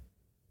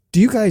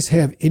you guys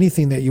have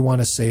anything that you want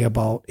to say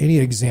about any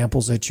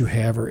examples that you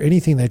have or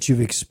anything that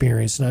you've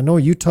experienced? And I know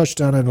you touched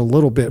on it a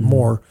little bit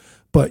more,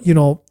 but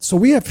so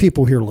we have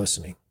people here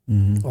listening,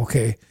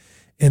 okay,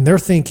 and they're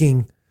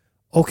thinking,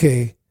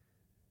 okay,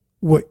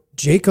 what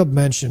Jacob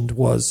mentioned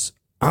was,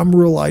 I'm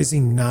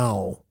realizing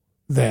now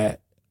that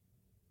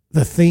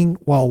the thing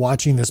while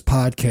watching this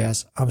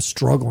podcast, I'm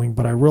struggling,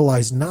 but I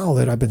realize now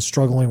that I've been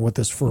struggling with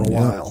this for a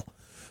while.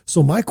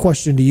 So my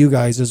question to you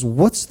guys is,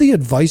 what's the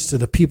advice to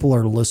the people that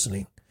are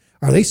listening?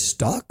 Are they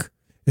stuck?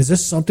 Is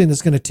this something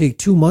that's going to take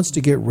 2 months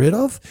to get rid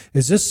of?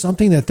 Is this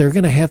something that they're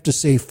going to have to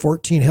say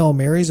 14 Hail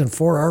Marys and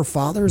 4 Our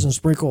Fathers and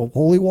sprinkle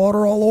holy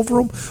water all over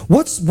them?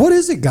 What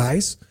is it,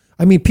 guys?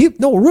 I mean, people,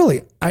 no,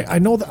 really, I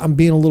know that I'm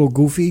being a little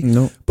goofy,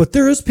 but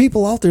there is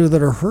people out there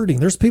that are hurting.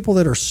 There's people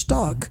that are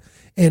stuck.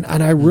 And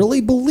I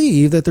really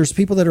believe that there's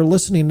people that are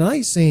listening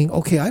tonight saying,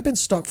 okay, I've been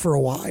stuck for a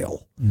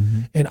while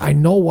and I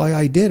know why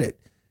I did it.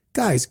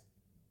 Guys,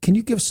 can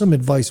you give some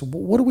advice?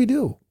 What do we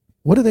do?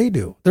 What do they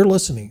do? They're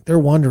listening. They're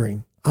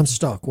wondering, I'm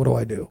stuck. What do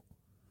I do?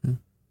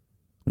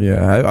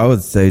 Yeah, I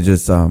would say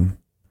just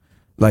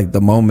like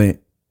the moment.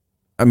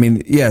 I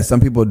mean, yeah,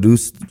 some people do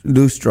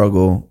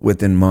struggle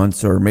within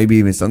months or maybe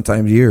even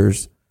sometimes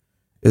years.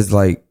 Is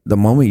like the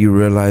moment you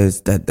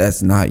realize that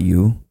that's not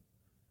you,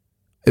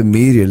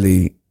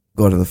 immediately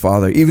go to the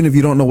Father, even if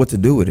you don't know what to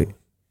do with it.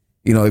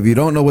 You know, if you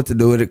don't know what to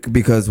do with it,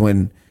 because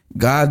when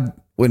God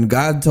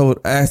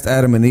asked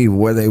Adam and Eve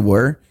where they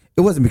were,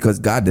 it wasn't because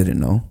God didn't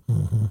know.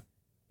 Mm-hmm.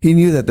 He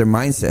knew that their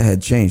mindset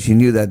had changed. He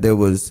knew that there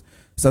was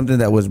something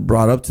that was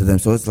brought up to them.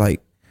 So it's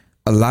like,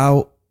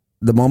 allow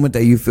the moment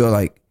that you feel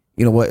like,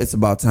 you know what, it's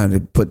about time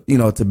to put,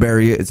 to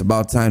bury it. It's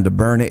about time to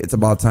burn it. It's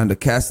about time to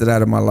cast it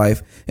out of my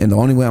life. And the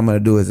only way I'm going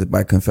to do is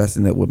by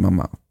confessing it with my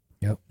mouth.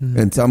 Yep. Mm-hmm.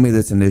 And tell me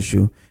that's an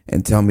issue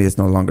and tell me it's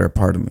no longer a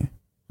part of me.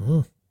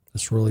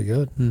 That's really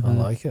good. Mm-hmm. I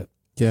like it.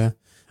 Yeah.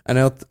 And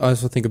I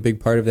also think a big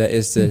part of that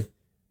is to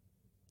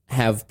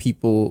have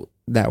people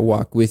that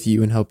walk with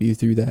you and help you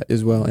through that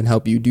as well and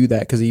help you do that.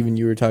 Because even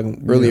you were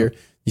talking earlier,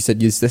 you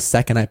said it's the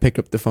second I picked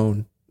up the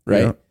phone,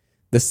 right? Yeah.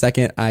 The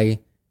second I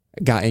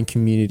got in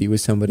community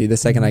with somebody, the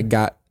second I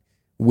got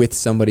with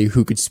somebody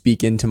who could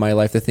speak into my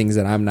life, the things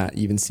that I'm not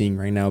even seeing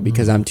right now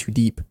because I'm too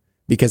deep,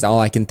 because all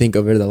I can think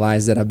of are the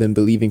lies that I've been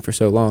believing for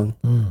so long,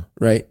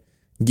 right?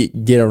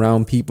 Get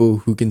around people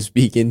who can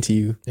speak into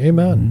you.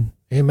 Amen. Mm-hmm.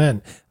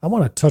 Amen. I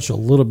want to touch a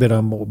little bit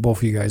on what both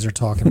of you guys are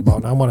talking about.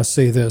 And I want to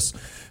say this.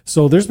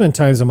 So there's been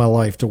times in my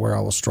life to where I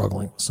was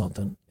struggling with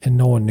something and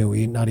no one knew,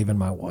 not even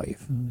my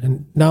wife. Mm-hmm.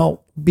 And now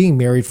being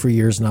married for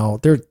years now,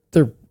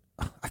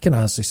 I can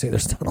honestly say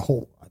there's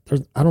not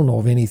I don't know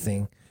of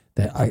anything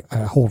that I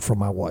hold from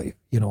my wife.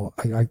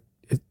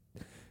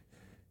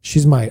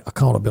 She's my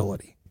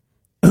accountability.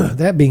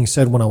 That being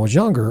said, when I was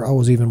younger, I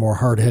was even more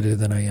hard-headed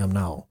than I am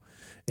now.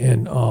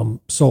 And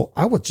so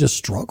I would just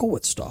struggle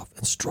with stuff.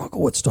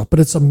 But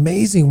it's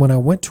amazing when I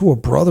went to a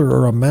brother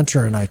or a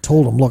mentor and I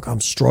told him, look,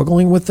 I'm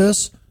struggling with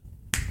this,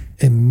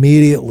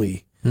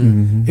 immediately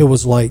it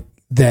was like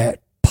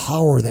that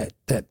power that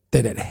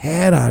it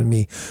had on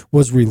me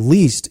was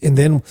released. And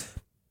then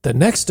the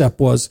next step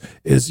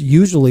is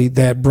usually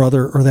that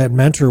brother or that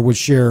mentor would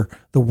share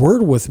the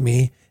word with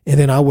me. And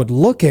then I would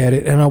look at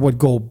it and I would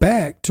go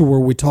back to where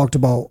we talked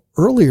about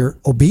earlier,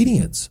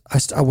 obedience.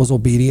 I was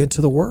obedient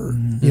to the word.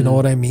 Mm-hmm. You know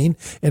what I mean?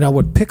 And I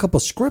would pick up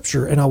a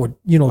scripture and I would,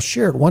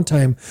 share it. One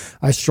time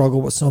I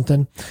struggled with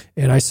something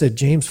and I said,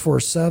 James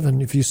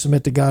 4:7, if you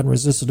submit to God and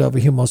resist the devil,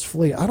 he must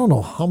flee. I don't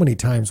know how many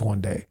times one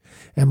day.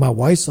 And my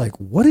wife's like,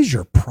 what is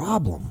your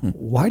problem?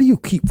 Why do you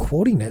keep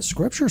quoting that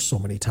scripture so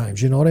many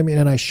times? You know what I mean?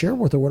 And I shared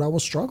with her what I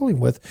was struggling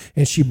with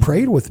and she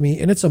prayed with me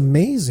and it's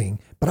amazing.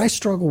 But I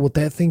struggled with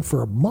that thing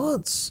for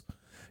months,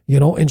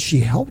 and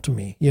she helped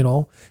me,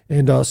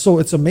 and so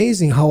it's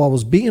amazing how I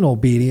was being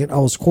obedient. I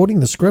was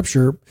quoting the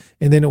scripture.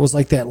 And then it was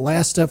like that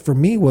last step for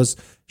me was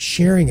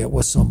sharing it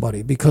with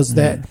somebody because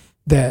that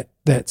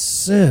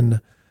sin,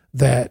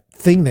 that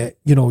thing that,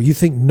 you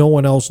think no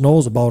one else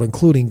knows about,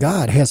 including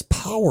God, has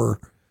power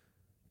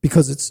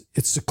because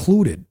it's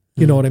secluded.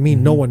 You know what I mean?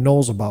 Mm-hmm. No one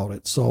knows about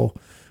it. So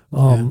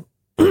I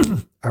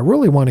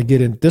really want to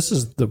get in. This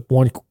is the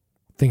one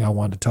thing I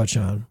wanted to touch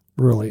on.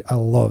 Really, I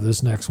love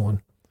this next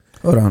one.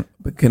 Hold on.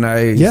 But can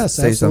I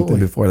say something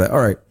before that? All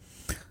right.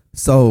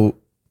 So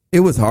it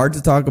was hard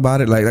to talk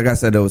about it. Like I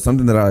said, it was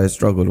something that I had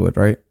struggled with,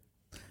 right?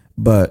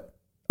 But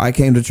I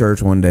came to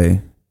church one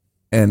day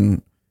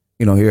and,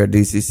 here at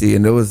DCC,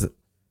 and there was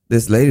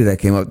this lady that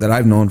came up that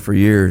I've known for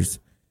years.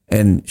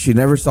 And she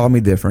never saw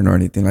me different or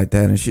anything like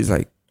that. And she's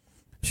like,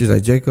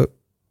 Jacob,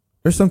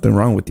 there's something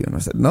wrong with you. And I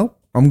said, nope,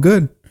 I'm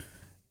good.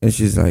 And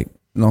she's like,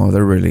 no,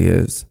 there really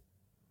is.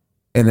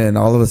 And then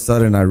all of a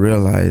sudden I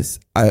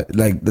realized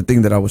the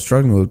thing that I was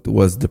struggling with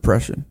was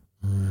depression.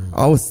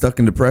 I was stuck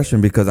in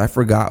depression because I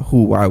forgot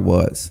who I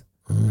was.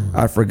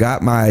 I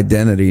forgot my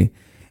identity.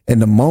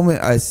 And the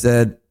moment I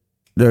said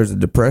there's a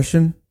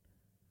depression,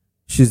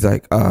 she's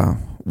like,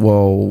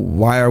 well,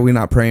 why are we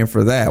not praying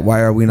for that?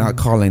 Why are we not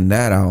calling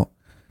that out?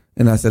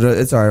 And I said,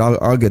 it's all right.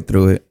 I'll get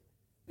through it.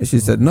 And she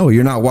said, no,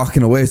 you're not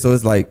walking away. So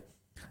it's like,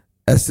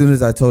 as soon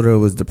as I told her it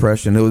was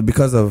depression, it was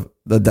because of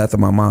the death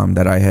of my mom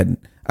that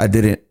I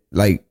didn't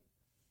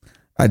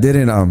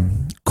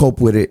cope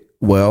with it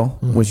well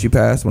when she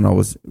passed when I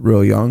was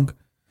real young.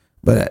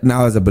 But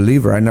now as a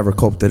believer, I never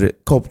coped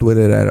with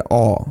it at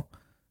all.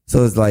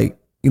 So it's like,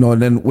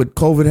 and then with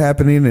COVID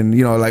happening and,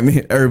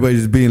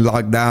 everybody's being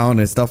locked down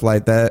and stuff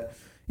like that,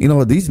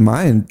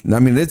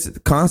 it's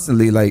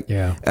constantly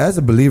as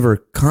a believer,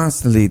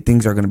 constantly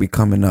things are going to be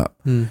coming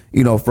up,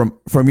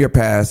 from your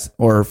past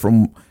or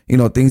from,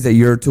 things that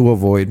you're to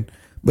avoid.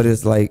 But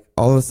it's like,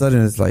 all of a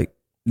sudden, it's like,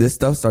 this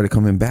stuff started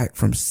coming back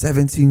from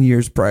 17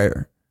 years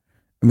prior.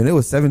 I mean, it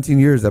was 17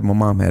 years that my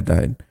mom had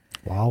died.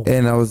 Wow.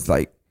 And I was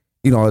like,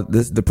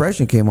 this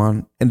depression came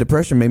on, and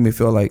depression made me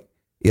feel like,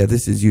 yeah,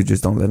 this is you.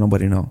 Just don't let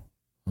nobody know.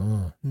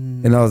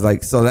 And I was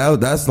like, so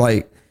that's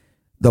like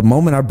the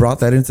moment I brought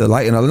that into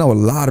light. And I know a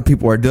lot of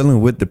people are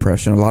dealing with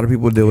depression. A lot of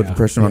people deal with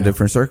depression on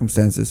different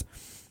circumstances.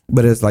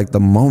 But it's like the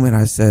moment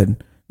I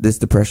said, this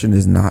depression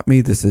is not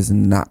me. This is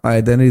not my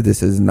identity.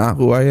 This is not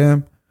who I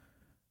am.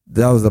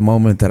 That was the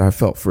moment that I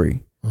felt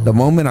free. The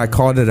moment I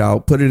called it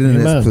out, put it in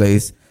its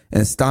place,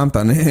 and stomped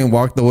on it and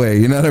walked away.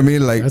 You know what I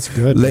mean? Like, that's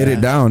good, laid it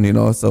down,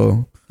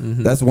 So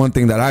that's one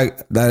thing that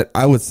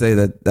I would say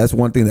that's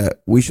one thing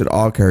that we should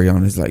all carry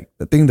on, is like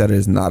the thing that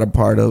is not a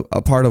part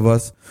of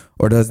us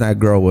or does not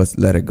grow us,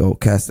 let it go,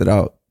 cast it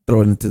out,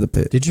 throw it into the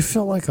pit. Did you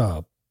feel like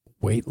a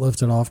weight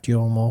lifted off to you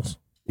almost?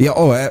 Yeah.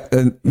 Oh,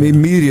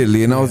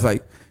 immediately. And I was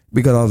like,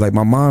 because I was like,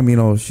 my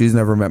mom, she's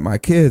never met my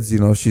kids.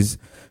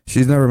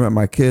 She's never met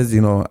my kids.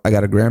 I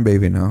got a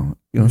grandbaby now.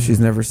 She's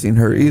never seen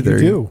her either. You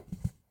do.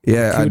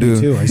 Yeah, I do.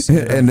 Too. I see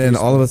that. And then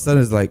all of a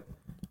sudden, it's like,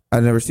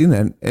 I've never seen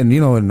that. And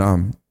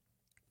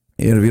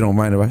if you don't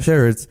mind if I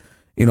share, it's,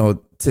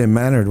 Tim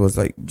Mannard was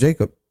like,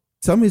 Jacob,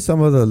 tell me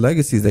some of the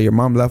legacies that your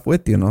mom left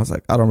with you. And I was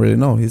like, I don't really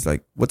know. He's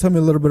like, well, tell me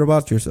a little bit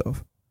about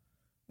yourself.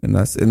 And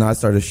I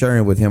started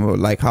sharing with him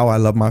like how I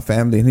love my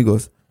family. And he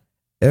goes,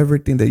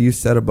 everything that you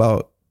said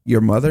about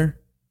your mother,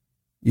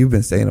 you've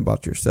been saying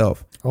about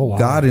yourself. Oh, wow.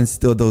 God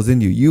instilled those in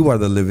you. You are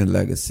the living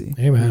legacy.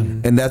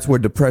 Amen. And that's where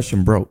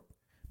depression broke,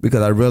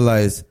 because I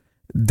realized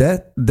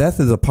death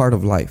is a part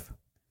of life.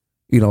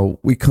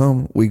 We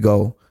come, we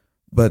go,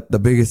 but the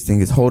biggest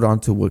thing is hold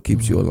on to what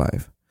keeps you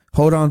alive.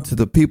 Hold on to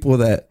the people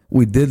that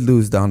we did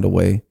lose down the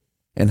way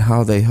and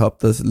how they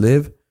helped us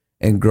live,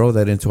 and grow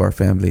that into our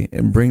family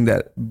and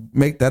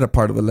make that a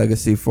part of a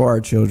legacy for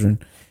our children.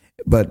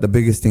 But the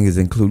biggest thing is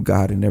include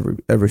God in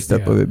every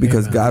step of it,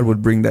 because God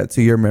would bring that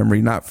to your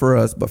memory, not for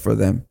us, but for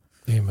them.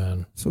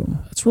 Amen. So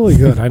that's really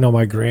good. I know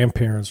my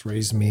grandparents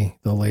raised me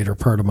the later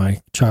part of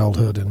my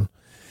childhood, and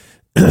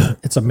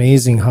it's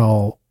amazing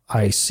how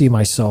I see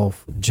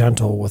myself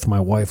gentle with my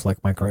wife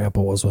like my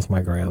grandpa was with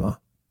my grandma,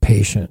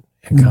 patient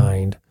and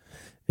kind,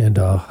 and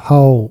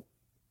how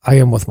I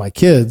am with my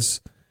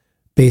kids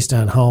based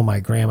on how my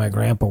grandma and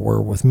grandpa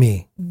were with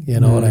me. You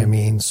know what I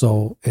mean?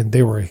 So, and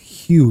they were a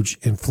huge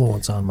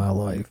influence on my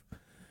life.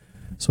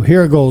 So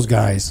here it goes,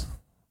 guys.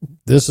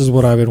 This is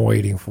what I've been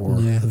waiting for.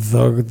 Yeah.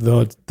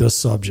 The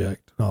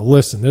subject. Now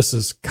listen, this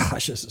is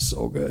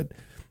so good.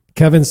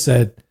 Kevin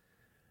said,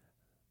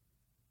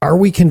 are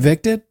we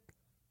convicted?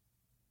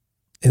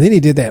 And then he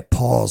did that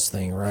pause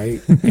thing,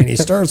 right? And he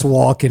starts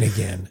walking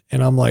again.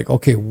 And I'm like,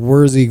 okay,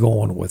 where's he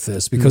going with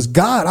this? Because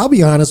God, I'll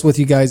be honest with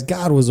you guys,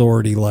 God was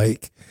already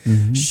like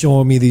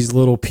showing me these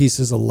little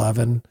pieces of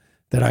leaven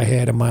that I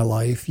had in my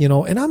life,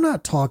 and I'm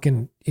not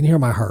talking, and hear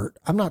my heart,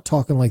 I'm not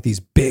talking like these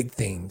big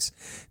things,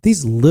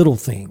 these little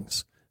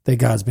things that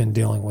God's been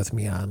dealing with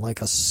me on,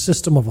 like a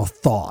system of a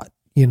thought,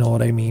 you know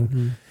what I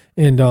mean?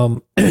 And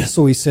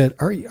so he said,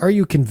 are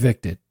you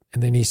convicted?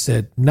 And then he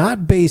said,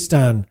 not based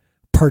on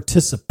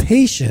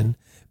participation,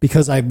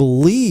 because I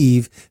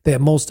believe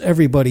that most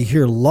everybody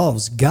here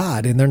loves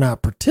God and they're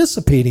not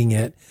participating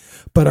in it,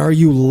 but are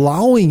you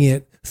allowing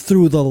it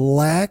through the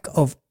lack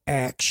of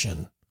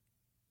action?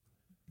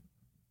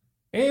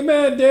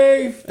 Amen,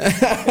 Dave.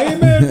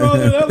 Amen,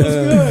 brother. That was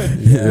good.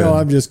 Yeah. No,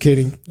 I'm just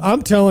kidding.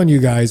 I'm telling you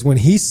guys, when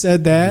he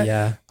said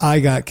that, I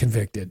got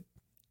convicted.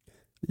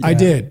 Yeah.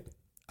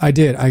 I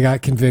did. I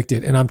got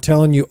convicted. And I'm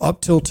telling you,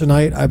 up till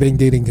tonight, I've been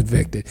getting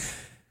convicted.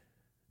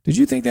 Did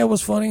you think that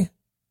was funny?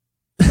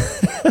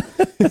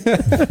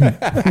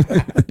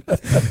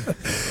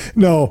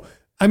 No.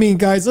 I mean,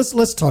 guys,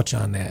 let's touch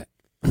on that.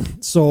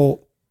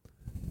 So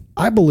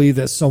I believe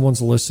that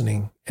someone's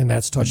listening and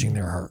that's touching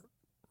their heart,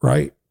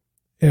 right?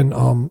 And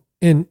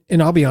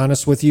I'll be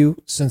honest with you,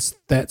 since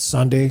that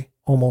Sunday,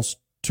 almost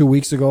 2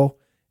 weeks ago,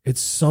 it's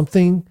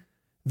something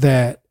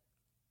that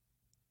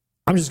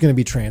I'm just going to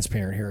be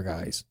transparent here,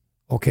 guys.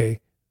 Okay.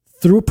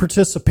 Through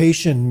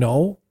participation,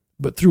 no,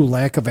 but through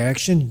lack of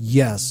action,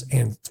 yes.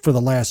 And for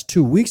the last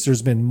 2 weeks,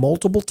 there's been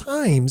multiple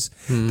times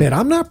that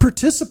I'm not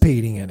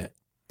participating in it,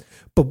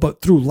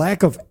 but through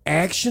lack of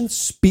action,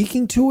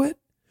 speaking to it,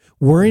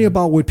 worrying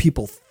about what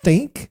people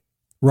think,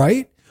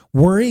 right?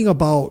 Worrying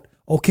about,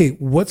 okay,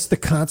 what's the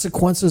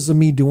consequences of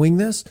me doing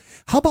this?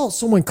 How about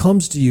someone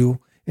comes to you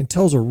and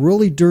tells a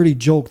really dirty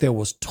joke that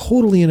was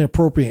totally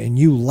inappropriate and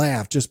you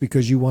laugh just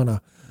because you want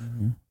to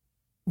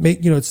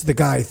make, it's the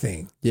guy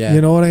thing. Yeah.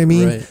 You know what I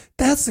mean? Right.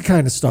 That's the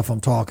kind of stuff I'm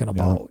talking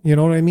about. Yeah. You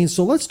know what I mean?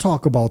 So let's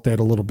talk about that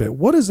a little bit.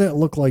 What does that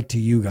look like to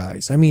you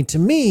guys? I mean, to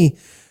me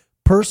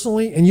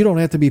personally, and you don't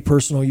have to be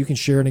personal, you can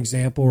share an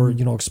example or,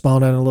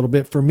 expound on it a little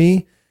bit. For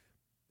me,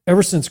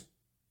 ever since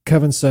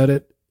Kevin said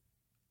it,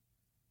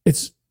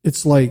 it's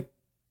like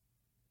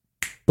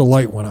the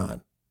light went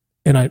on,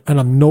 and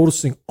I'm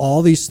noticing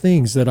all these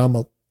things that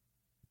I'm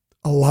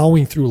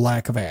allowing through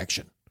lack of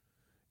action.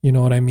 You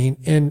know what I mean?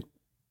 And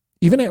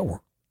even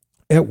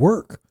at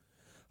work,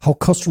 how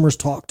customers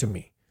talk to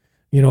me,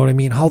 You know what I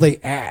mean? How they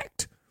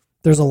act.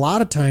 There's a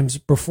lot of times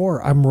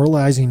before I'm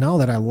realizing now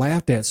that I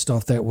laughed at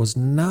stuff that was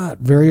not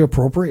very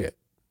appropriate.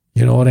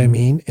 You know what I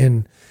mean?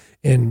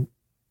 And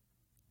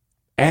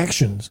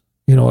actions,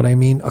 you know what I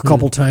mean? A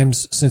couple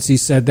times since he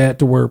said that,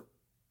 to where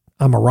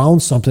I'm around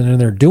something and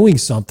they're doing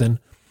something,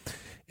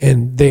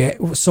 and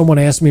someone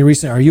asked me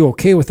recently, "Are you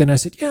okay with it?" And I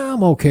said, "Yeah,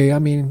 I'm okay. I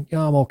mean,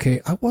 yeah, I'm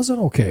okay." I wasn't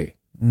okay.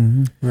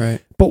 Mm-hmm.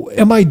 Right. But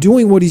am I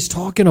doing what he's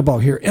talking about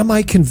here? Am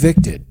I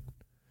convicted?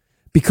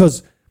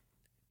 Because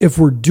if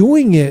we're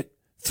doing it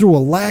through a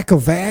lack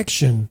of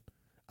action,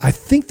 I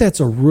think that's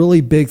a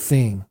really big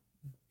thing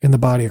in the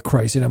body of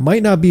Christ. And it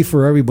might not be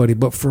for everybody,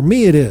 but for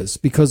me it is,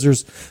 because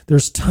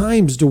there's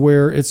times to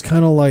where it's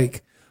kind of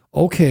like,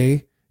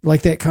 okay,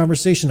 like that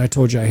conversation I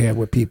told you I had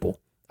with people.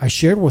 I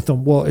shared with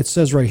them, well, it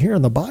says right here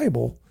in the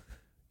Bible,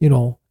 you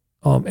know,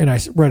 and I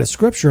read a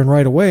scripture, and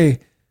right away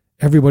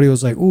everybody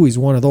was like, "Ooh, he's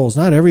one of those."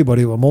 Not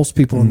everybody, but most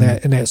people in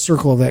that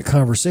circle of that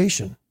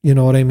conversation. You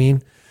know what I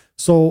mean?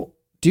 So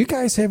do you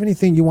guys have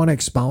anything you want to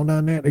expound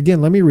on that?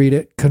 Again, let me read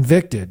it.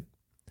 Convicted,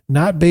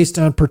 not based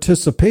on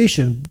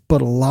participation,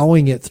 but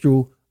allowing it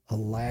through a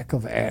lack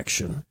of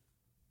action.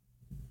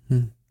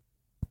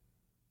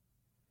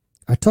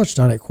 I touched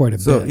on it quite a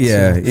bit.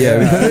 Yeah.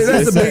 Because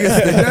that's the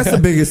biggest thing. That's the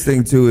biggest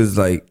thing too, is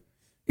like,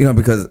 you know,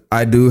 because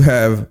I do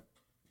have,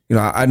 you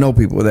know, I know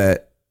people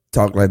that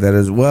talk like that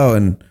as well.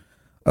 And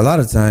a lot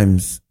of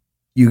times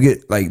you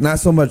get like, not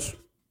so much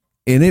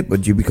in it,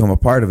 but you become a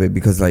part of it,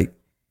 because like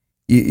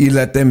you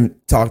let them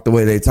talk the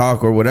way they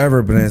talk or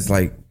whatever, but then it's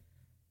like,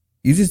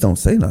 you just don't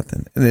say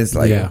nothing. And it's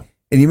like,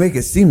 and you make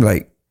it seem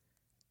like,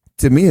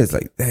 to me, it's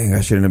like, dang,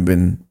 I shouldn't have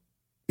been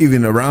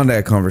even around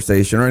that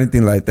conversation or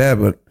anything like that.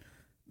 But,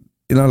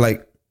 you know,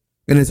 like,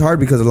 and it's hard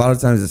because a lot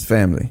of times it's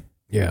family.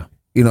 Yeah.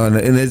 You know, and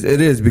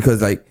it is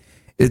because like,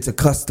 it's a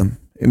custom.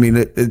 I mean,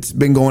 it's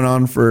been going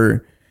on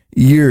for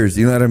years,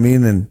 you know what I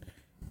mean? And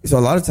so a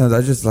lot of times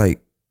I just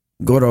like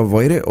go to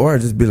avoid it, or I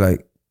just be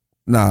like,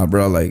 nah,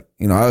 bro, like,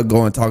 you know, I'll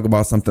go and talk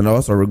about something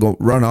else, or we'll go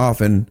run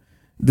off and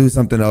do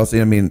something else.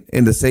 I mean,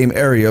 in the same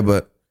area,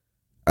 but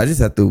I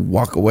just have to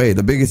walk away.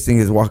 The biggest thing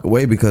is walk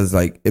away, because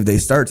like if they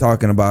start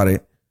talking about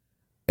it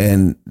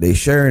and they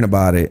sharing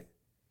about it,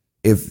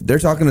 if they're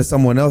talking to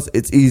someone else,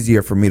 it's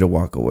easier for me to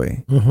walk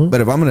away. Mm-hmm.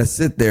 But if I'm going to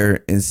sit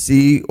there and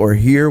see or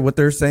hear what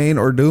they're saying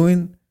or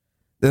doing,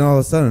 then all of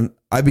a sudden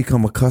I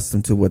become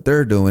accustomed to what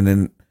they're doing.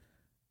 And,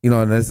 you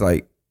know, and it's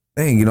like,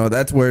 dang, you know,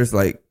 that's where it's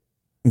like,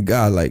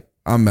 God, like,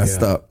 I'm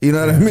messed up. You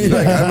know what I mean?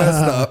 Like, I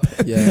messed up.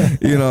 Yeah.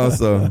 You know,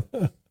 so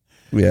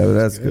yeah, but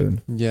that's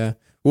good. Yeah.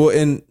 Well,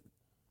 and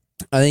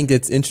I think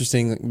it's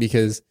interesting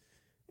because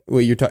what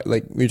you're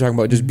talking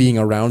about, just being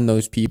around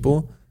those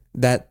people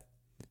that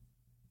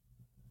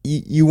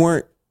you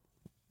weren't,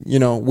 you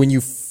know, when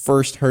you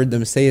first heard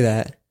them say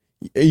that,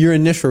 your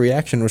initial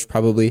reaction was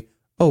probably,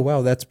 "Oh,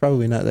 wow, that's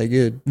probably not that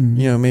good." Mm-hmm.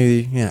 You know,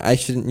 maybe, I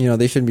shouldn't, you know,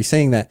 they shouldn't be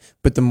saying that.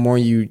 But the more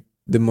you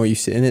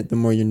sit in it, the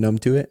more you're numb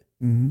to it.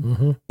 Mm-hmm.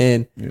 Mm-hmm.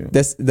 And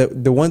that's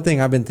the one thing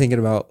I've been thinking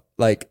about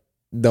like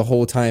the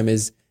whole time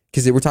is,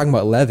 because we're talking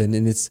about leaven,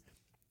 and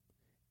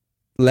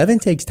leaven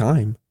takes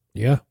time.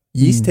 Yeah.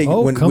 Yeast take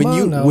when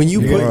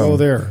you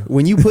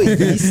put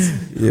yeast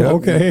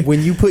Okay.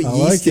 when you put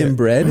yeast in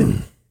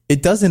bread,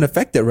 it doesn't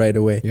affect it right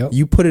away. Yep.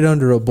 You put it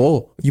under a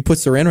bowl, you put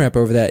saran wrap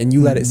over that, and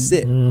you let it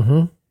sit,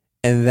 Mm-hmm.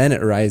 and then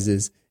it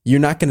rises.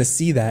 You're not going to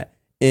see that.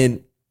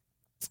 And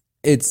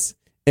it's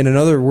in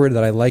another word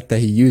that I like that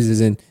he uses,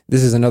 and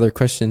this is another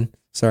question.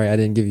 Sorry, I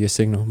didn't give you a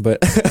signal,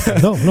 but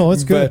no,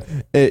 it's good.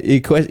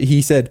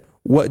 He said,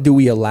 "What do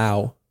we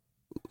allow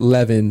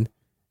leaven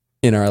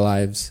in our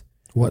lives?"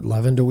 What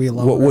leaven do we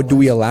allow? What do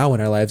we allow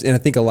in our lives? And I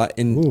think a lot.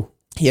 And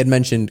he had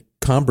mentioned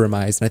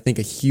compromise, and I think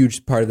a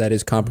huge part of that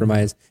is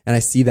compromise. And I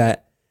see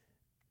that,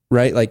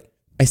 right? Like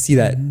I see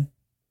that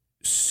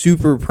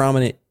super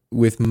prominent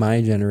with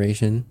my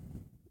generation.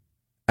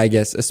 I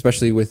guess,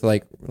 especially with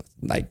like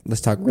let's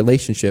talk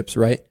relationships,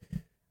 right?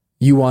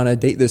 You want to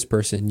date this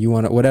person, you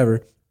want to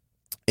whatever,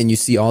 and you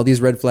see all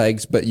these red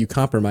flags, but you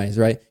compromise,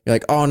 right? You're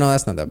like, "Oh no,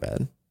 that's not that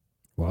bad."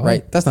 Wow.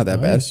 Right? That's not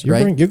that bad,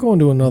 right? You're going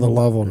to another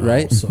level now,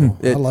 right? So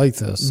I like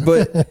this.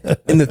 But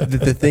and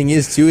the thing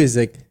is too is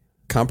like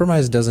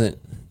compromise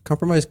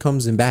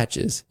comes in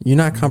batches. You're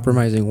not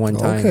compromising one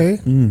time. Okay.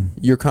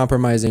 You're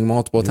compromising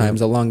multiple times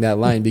along that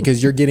line,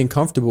 because you're getting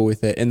comfortable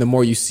with it. And the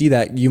more you see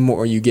that, the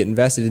more you get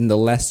invested in, the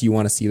less you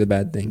want to see the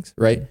bad things,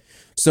 right?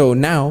 So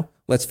now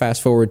let's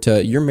fast forward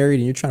to you're married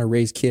and you're trying to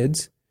raise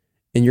kids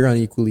and you're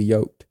unequally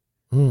yoked.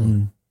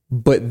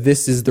 But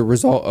this is the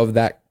result of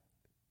that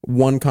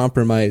one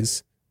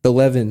compromise. The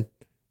leaven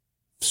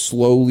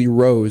slowly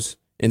rose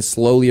and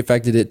slowly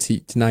affected it to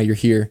now you're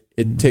here.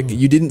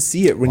 You didn't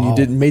see it when you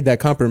didn't made that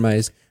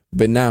compromise,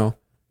 but now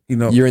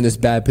you're in this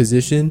bad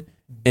position,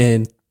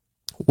 and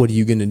what are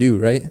you going to do,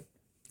 right?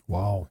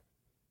 Wow.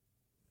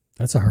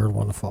 That's a hard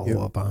one to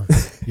follow up on.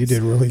 You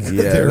did really good.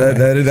 Yeah,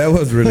 that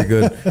was really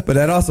good. But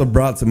that also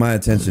brought to my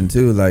attention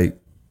too, like,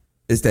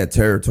 it's that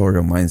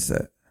territorial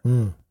mindset.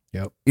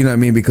 Yep. You know what I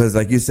mean? Because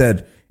like you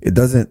said, it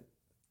doesn't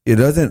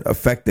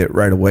affect it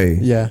right away.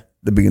 Yeah.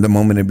 The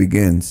moment it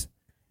begins.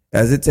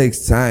 as it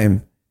takes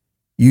time,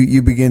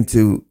 you begin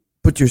to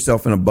put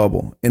yourself in a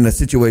bubble, in a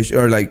situation,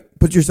 or like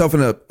put yourself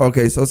in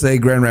okay, so say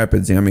Grand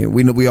Rapids. I mean,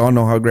 we all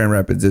know how Grand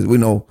Rapids is. We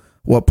know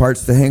what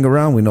parts to hang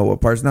around. We know what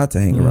parts not to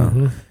hang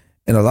around.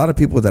 And a lot of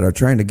people that are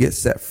trying to get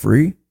set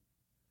free,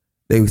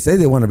 they say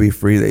they want to be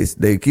free.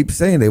 They keep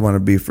saying they want to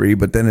be free,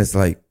 but then it's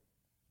like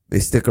they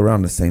stick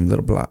around the same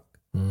little block.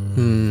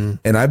 And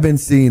I've been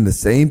seeing the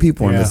same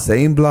people on the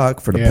same block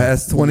for the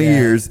past 20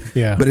 years,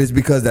 but it's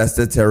because that's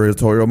the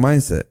territorial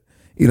mindset.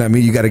 You know what I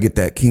mean? You got to get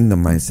that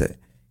kingdom mindset.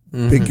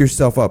 Pick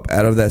yourself up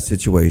out of that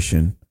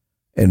situation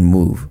and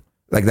move.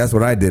 Like that's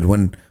what I did.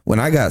 When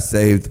I got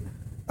saved,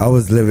 I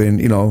was living,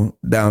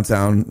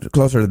 downtown,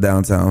 closer to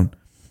downtown.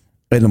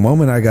 And the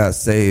moment I got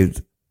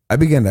saved, I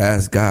began to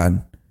ask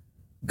God,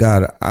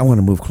 I want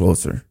to move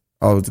closer.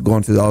 I was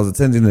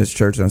attending this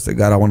church and I said,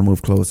 God, I want to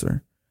move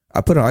closer.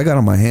 I got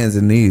on my hands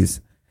and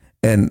knees.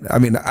 And I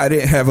mean, I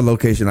didn't have a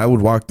location. I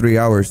would walk 3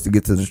 hours to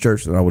get to the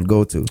church that I would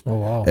go to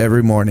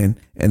every morning,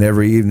 and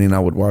every evening I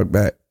would walk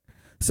back.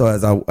 So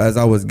as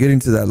I was getting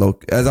to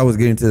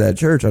that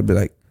church, I'd be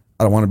like,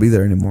 I don't want to be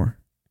there anymore.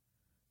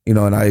 And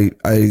I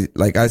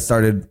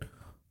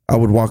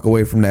would walk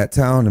away from that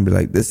town and be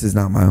like, this is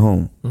not my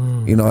home.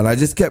 And I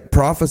just kept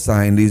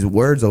prophesying these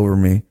words over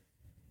me.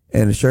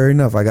 And sure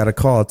enough, I got a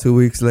call 2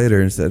 weeks later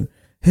and said,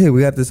 hey,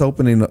 we got this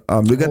opening.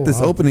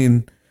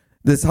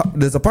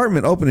 This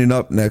apartment opening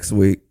up next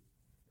week.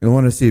 And I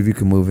want to see if you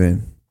can move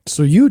in.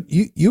 So you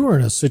were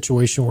in a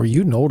situation where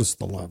you noticed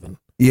the leaven.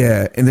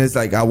 Yeah, and it's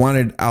like I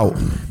wanted out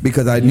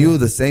because I knew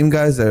the same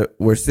guys that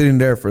were sitting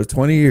there for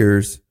 20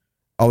 years,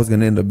 I was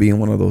going to end up being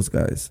one of those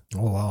guys.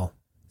 Oh, wow.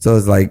 So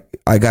it's like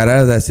I got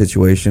out of that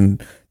situation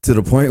to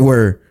the point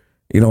where,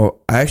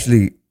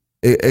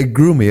 it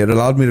grew me. It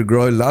allowed me to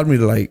grow. It allowed me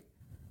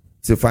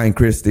to find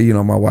Christy,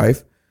 my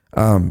wife,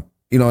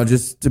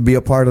 just to be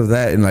a part of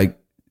that and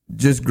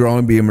just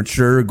growing, being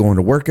mature, going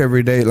to work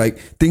every day,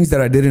 things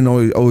that I didn't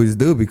always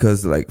do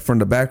because from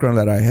the background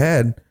that I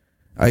had,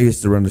 I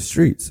used to run the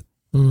streets.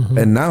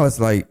 And now it's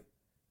like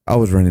I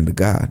was running to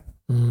God.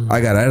 I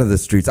got out of the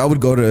streets. I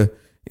would go to,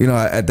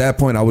 at that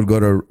point I would go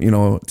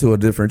to, to a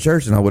different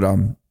church and I would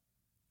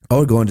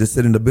go and just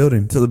sit in the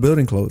building till the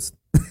building closed.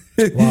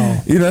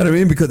 Wow. You know what I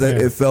mean? Because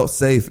it felt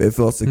safe. It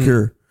felt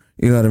secure.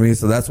 You know what I mean?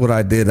 So that's what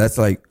I did.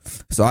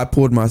 So I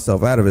pulled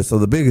myself out of it. So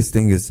the biggest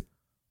thing is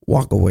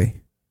walk away.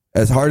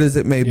 As hard as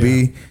it may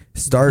be,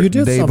 start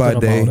day by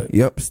day.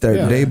 Yep. Start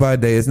day by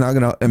day. It's not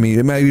going to,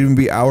 it might even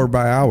be hour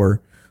by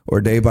hour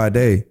or day by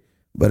day.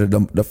 But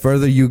the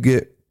further you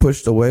get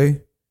pushed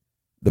away,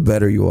 the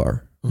better you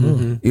are. You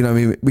know what I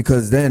mean?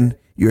 Because then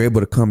you're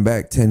able to come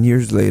back 10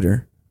 years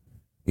later,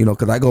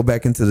 because I go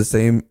back into the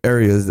same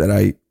areas that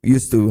I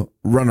used to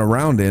run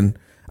around in.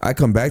 I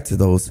come back to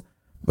those,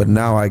 but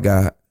now I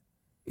got,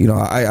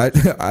 now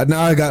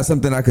I got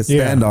something I could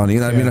stand on. You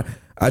know what I mean?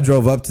 I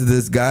drove up to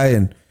this guy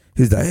and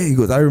he's like, hey, he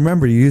goes, I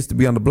remember you used to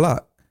be on the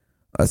block.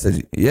 I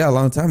said, yeah, a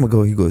long time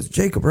ago. He goes,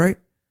 Jacob, right?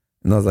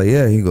 And I was like,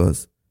 yeah. He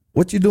goes,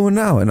 what you doing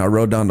now? And I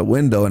rolled down the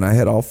window and I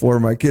had all 4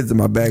 of my kids in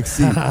my back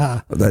seat.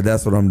 I was like,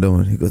 that's what I'm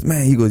doing. He goes,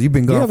 man, you've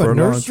been gone for a long time.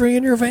 You have a nursery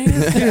in your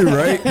van?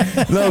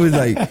 Right? No, he's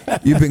like,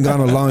 you've been gone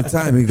a long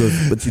time. He goes,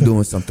 but you're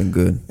doing something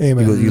good.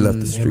 Amen. He goes, you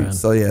left the streets.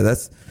 So yeah,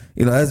 that's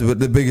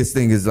the biggest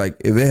thing is if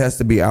it has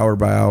to be hour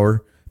by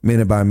hour,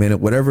 minute by minute,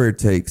 whatever it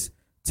takes,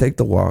 take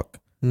the walk,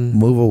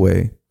 move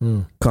away,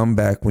 come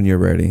back when you're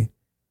ready,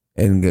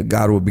 and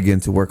God will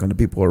begin to work on the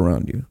people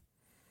around you.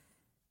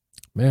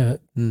 Man,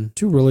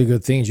 2 really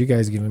good things. You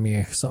guys giving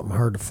me something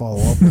hard to follow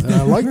up with. And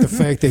I like the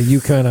fact that you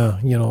kind of,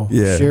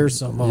 share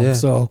something up.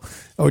 So,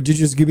 did you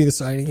just give me the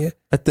signing yet?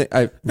 I think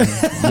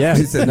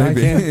He said, no, I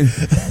can.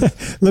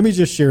 Let me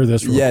just share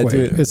this real quick.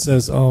 Do it. It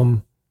says,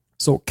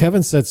 so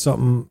Kevin said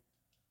something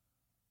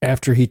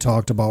after he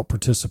talked about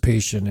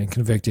participation and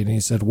convicted. And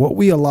he said, what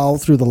we allow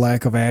through the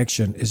lack of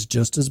action is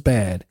just as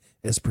bad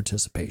as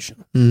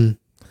participation.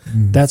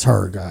 That's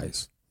hard,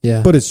 guys.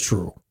 Yeah. But it's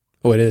true.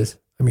 Oh, it is.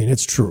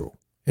 It's true.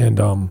 And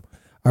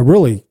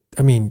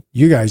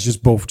you guys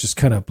just both just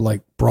kind of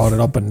brought it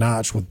up a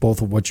notch with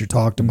both of what you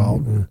talked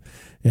about.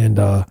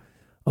 And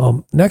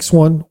next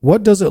one,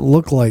 what does it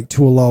look like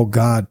to allow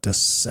God to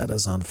set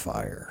us on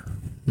fire?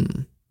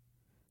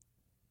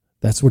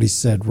 That's what he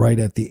said right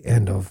at the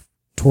end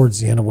towards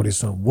the end of what he's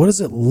saying. What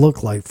does it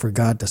look like for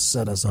God to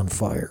set us on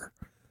fire?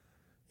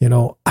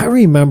 I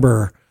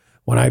remember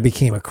when I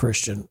became a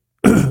Christian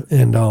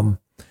and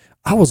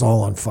I was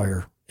all on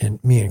fire.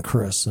 And me and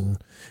Chris, and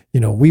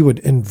we would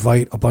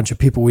invite a bunch of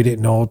people we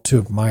didn't know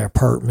to my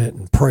apartment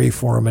and pray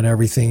for them and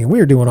everything, and we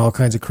were doing all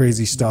kinds of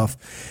crazy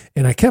stuff.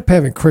 And I kept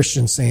having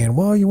Christians saying,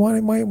 "Well, you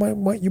might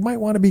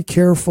want to be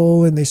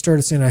careful." And they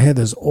started saying, I had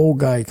this old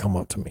guy come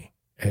up to me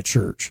at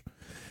church,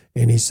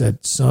 and he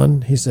said,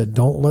 "Son," he said,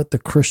 "don't let the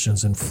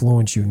Christians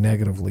influence you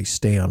negatively.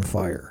 Stay on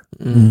fire."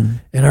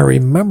 And I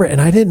remember,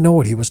 and I didn't know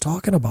what he was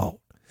talking about,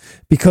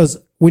 because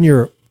when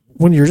you're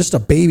just a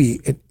baby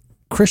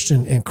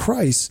Christian in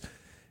Christ,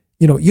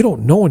 you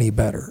don't know any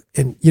better.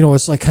 And,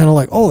 it's like kind of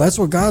like, oh, that's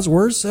what God's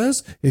word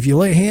says. If you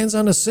lay hands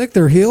on the sick,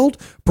 they're healed.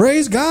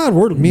 Praise God.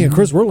 Me and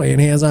Chris, we're laying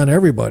hands on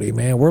everybody,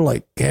 man. We're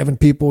like having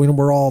people,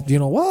 we're all,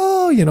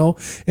 whoa,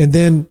 and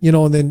then,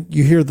 and then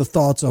you hear the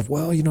thoughts of,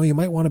 well, you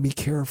might want to be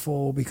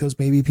careful because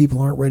maybe people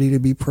aren't ready to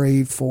be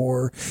prayed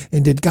for.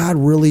 And did God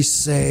really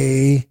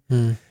say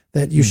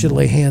that you should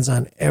lay hands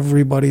on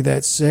everybody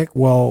that's sick?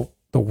 Well,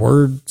 the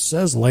word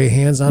says lay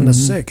hands on the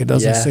sick. It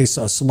doesn't say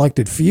a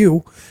selected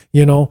few,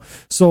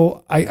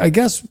 So I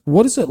guess,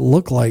 what does it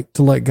look like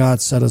to let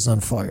God set us on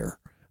fire?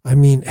 I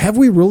mean, have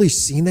we really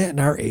seen that in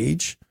our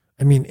age?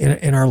 I mean,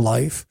 in our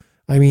life?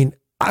 I mean,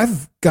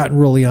 I've gotten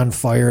really on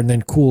fire and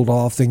then cooled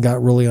off, then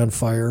got really on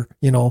fire,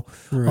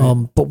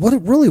 Right. But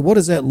what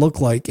does that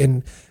look like?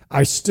 And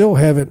I still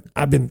haven't,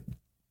 I've been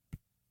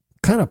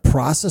kind of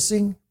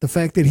processing the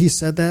fact that he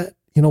said that.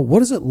 What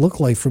does it look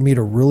like for me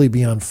to really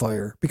be on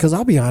fire? Because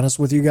I'll be honest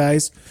with you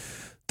guys,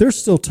 there's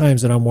still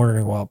times that I'm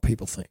wondering what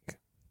people think.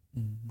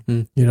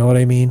 Mm-hmm. You know what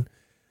I mean?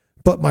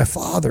 But my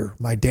father,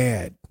 my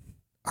dad,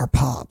 our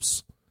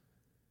pops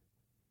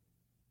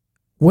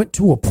went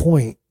to a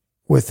point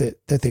with it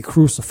that they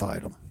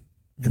crucified him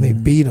and they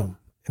beat him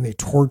and they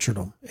tortured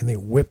him and they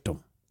whipped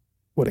him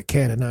with a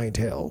cat of nine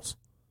tails.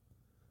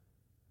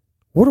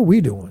 What are we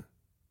doing?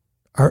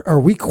 Are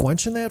we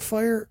quenching that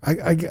fire?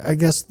 I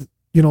guess,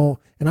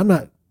 and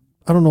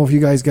I don't know if you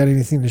guys got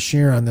anything to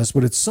share on this,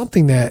 but it's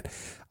something that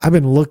I've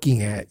been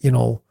looking at,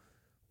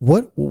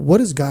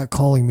 what is God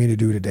calling me to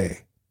do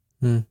today?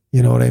 You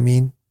know what I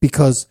mean?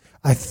 Because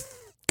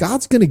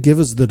God's going to give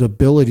us the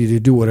ability to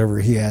do whatever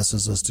he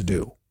asks us to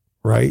do.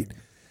 Right.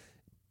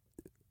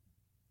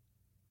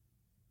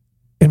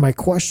 And my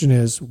question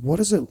is, what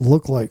does it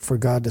look like for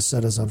God to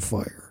set us on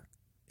fire?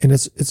 And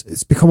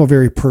it's become a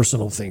very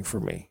personal thing for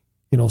me,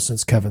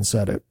 since Kevin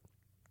said it.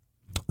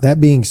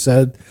 That being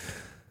said,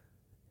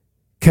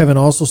 Kevin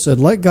also said,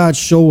 let God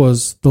show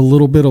us the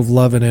little bit of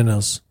leaven in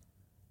us.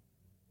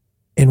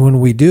 And when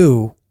we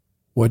do,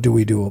 what do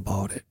we do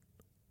about it?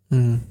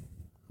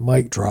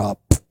 Mic drop.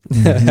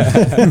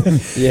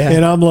 Yeah.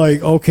 And I'm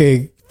like,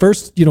 okay,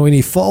 first, and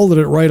he followed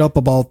it right up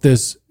about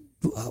this.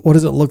 What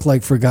does it look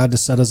like for God to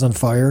set us on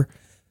fire?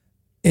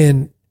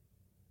 And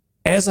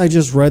as I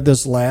just read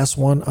this last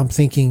one, I'm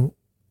thinking,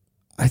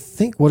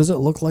 what does it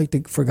look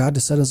like for God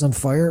to set us on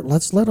fire?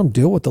 Let's let him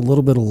deal with the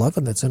little bit of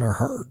leaven that's in our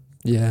heart.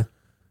 Yeah.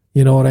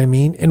 You know what I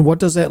mean? And what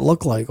does that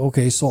look like?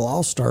 Okay, so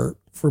I'll start.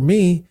 For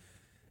me,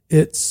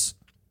 it's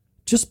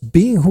just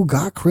being who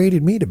God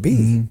created me to be.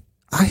 Mm-hmm.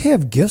 I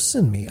have gifts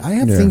in me. I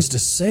have things to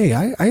say.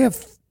 I have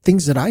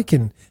things that I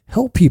can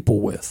help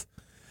people with.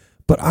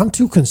 But I'm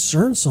too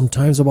concerned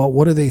sometimes about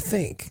what do they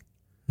think.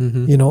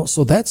 Mm-hmm.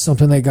 So that's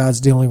something that God's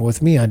dealing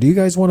with me on. Do you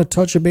guys want to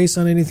touch a base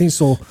on anything?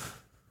 So,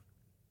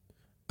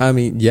 I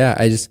mean, yeah,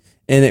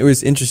 and it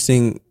was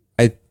interesting.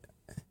 I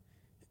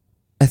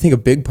think a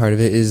big part of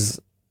it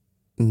is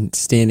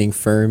standing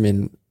firm,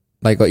 and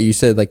like what you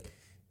said, like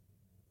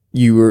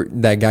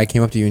that guy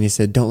came up to you and he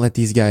said, don't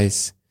listen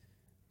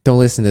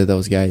to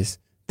those guys.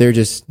 They're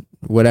just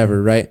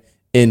whatever. Right.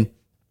 And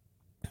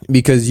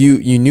because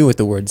you knew what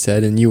the word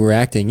said and you were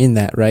acting in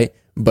that, right?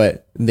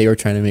 But they were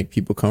trying to make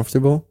people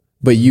comfortable,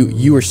 but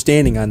you were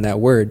standing on that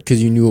word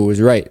because you knew it was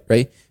right.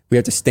 Right. We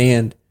have to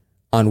stand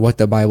on what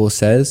the Bible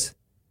says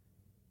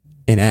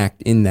and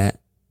act in that.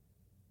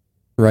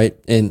 Right.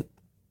 And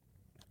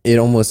it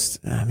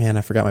almost,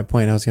 I forgot my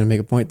point. I was going to make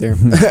a point there.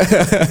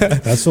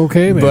 That's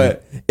okay, man.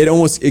 But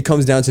it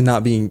comes down to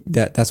not being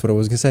that. That's what I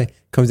was going to say.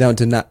 It comes down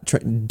to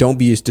don't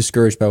be as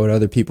discouraged by what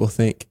other people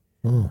think.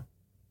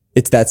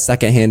 It's that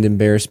secondhand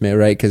embarrassment,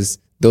 right? Because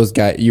those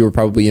guys, you were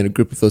probably in a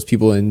group with those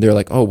people and they're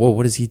like, oh, whoa,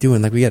 what is he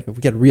doing? Like we got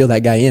to reel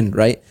that guy in,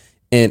 right?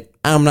 And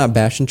I'm not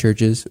bashing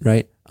churches,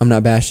 right? I'm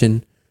not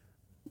bashing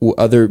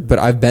but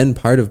I've been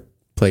part of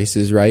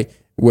places, right,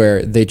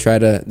 where they try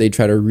to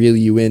reel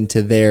you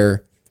into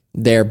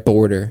their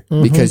border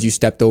because you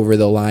stepped over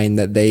the line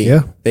that they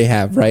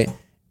have, right?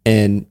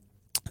 And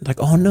like,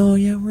 oh no,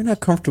 we're not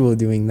comfortable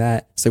doing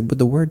that. It's like, but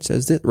the word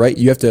says this, right?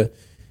 You have to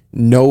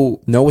know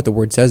what the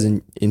word says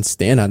and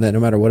stand on that no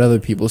matter what other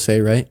people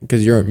say, right?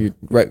 Because you're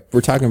right.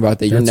 We're talking about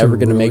that. You're never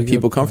going to make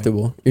people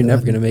comfortable. You're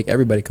never going to make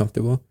everybody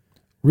comfortable.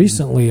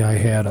 Recently I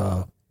had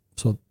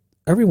so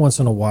every once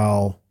in a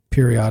while,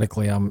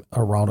 periodically, I'm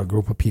around a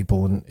group of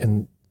people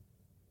and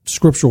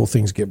scriptural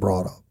things get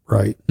brought up,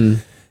 right?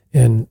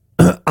 And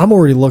I'm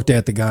already looked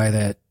at the guy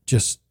that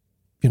just,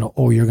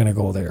 oh, you're going to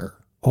go there.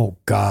 Oh,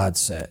 God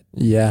said.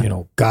 Yeah.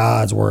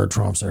 God's word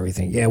trumps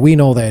everything. Yeah, we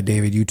know that,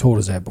 David. You told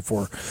us that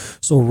before.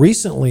 So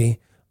recently,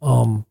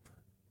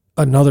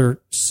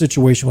 another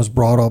situation was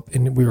brought up,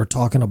 and we were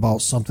talking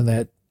about something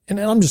that, and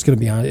I'm just going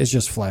to be honest, it's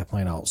just flat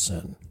plain out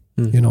sin.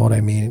 You know what I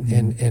mean?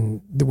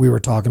 And we were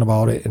talking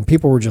about it, and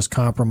people were just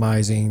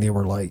compromising. They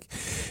were like,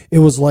 it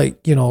was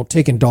like,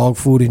 taking dog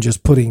food and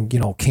just putting,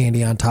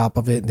 candy on top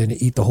of it and then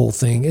eat the whole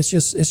thing. It's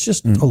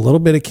just a little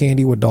bit of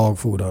candy with dog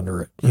food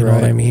under it. You know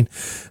what I mean?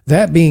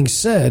 That being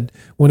said,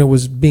 when it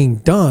was being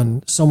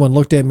done, someone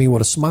looked at me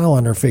with a smile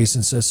on their face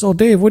and said, so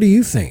Dave, what do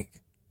you think?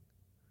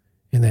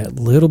 And that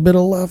little bit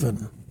of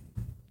leaven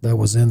that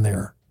was in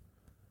there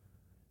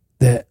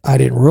that I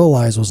didn't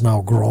realize was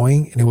now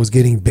growing and it was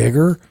getting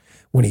bigger.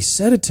 When he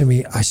said it to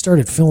me, I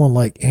started feeling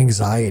like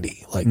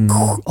anxiety, like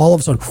all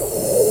of a sudden,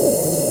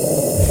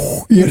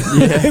 you know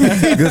what I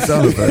mean? Good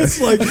sound effect.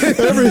 It's like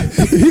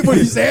when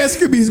he's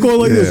asking me, he's going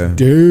like this,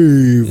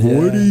 Dave,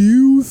 what do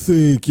you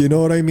think? You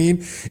know what I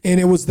mean? And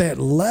it was that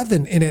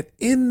leaven. And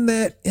in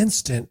that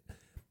instant,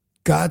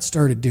 God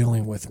started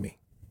dealing with me.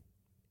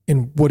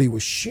 And what he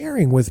was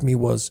sharing with me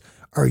was,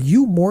 are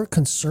you more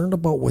concerned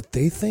about what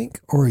they think,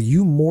 or are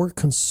you more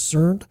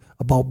concerned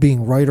about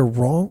being right or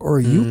wrong, or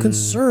are you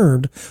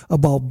concerned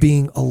about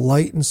being a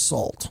light and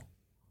salt?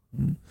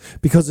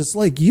 Because it's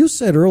like you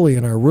said earlier,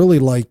 and I really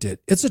liked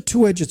it. It's a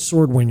two-edged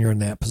sword when you're in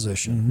that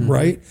position,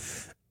 right?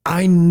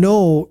 I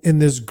know in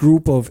this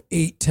group of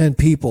 8-10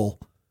 people,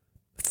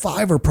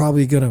 5 are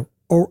probably going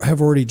to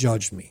have already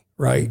judged me,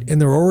 right? And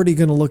they're already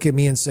going to look at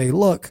me and say,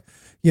 look,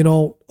 you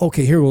know,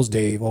 okay, here goes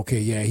Dave. Okay,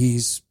 yeah,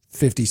 he's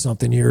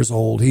 50-something years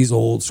old. He's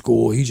old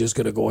school. He's just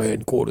going to go ahead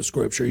and quote a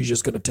scripture. He's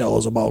just going to tell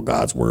us about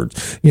God's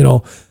words, you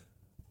know.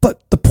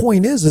 But the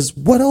point is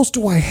what else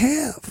do I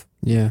have?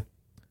 Yeah.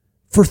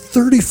 For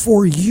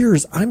 34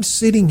 years, I'm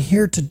sitting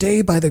here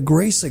today by the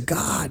grace of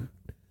God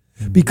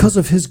because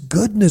of his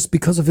goodness,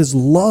 because of his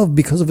love,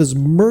 because of his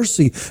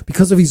mercy,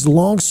 because of his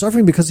long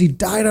suffering, because he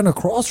died on a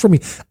cross for me.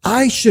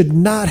 I should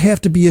not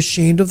have to be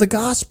ashamed of the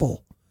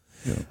gospel.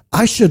 Yeah.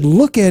 I should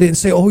look at it and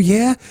say, oh,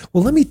 yeah,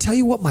 well, let me tell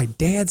you what my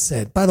dad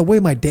said. By the way,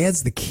 my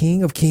dad's the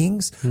King of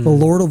Kings, the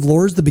Lord of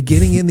Lords, the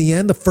beginning and the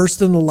end, the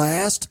first and the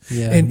last.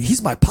 Yeah. And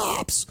he's my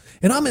pops,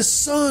 and I'm his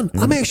son.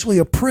 I'm actually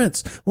a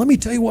prince. Let me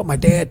tell you what my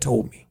dad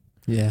told me.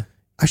 Yeah.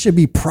 I should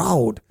be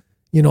proud,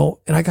 you know,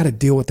 and I got to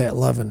deal with that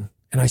leaven,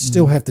 and I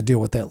still have to deal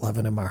with that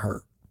leaven in my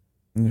heart.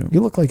 Yeah. You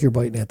look like you're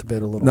biting at the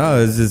bit a little.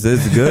 No, bit.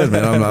 it's good,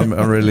 man.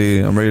 I'm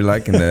really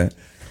liking that.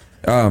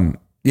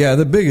 Yeah,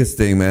 the biggest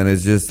thing, man,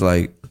 is just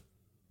like,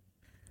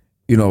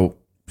 you know,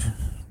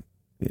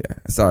 yeah.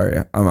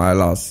 Sorry, I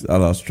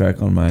lost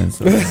track on mine.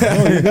 So.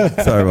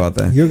 Sorry about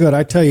that. You're good.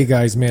 I tell you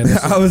guys, man.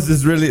 I was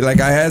just really like,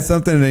 I had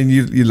something, and then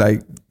you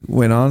like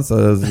went on, so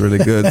it was really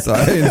good. So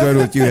I enjoyed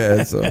what you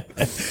had. So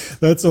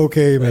that's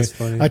okay, man. That's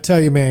funny. I tell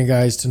you, man,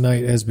 guys,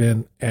 tonight has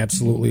been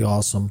absolutely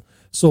awesome.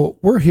 So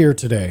we're here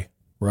today,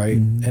 right?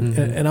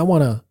 And I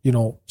want to, you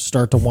know,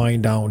 start to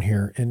wind down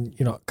here. And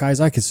you know, guys,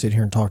 I could sit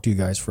here and talk to you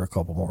guys for a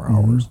couple more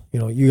hours. You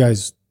know, you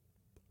guys,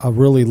 I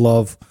really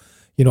love.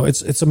 You know,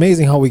 it's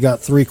amazing how we got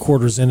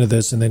 3/4 into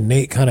this, and then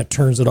Nate kind of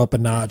turns it up a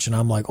notch, and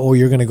I'm like, oh,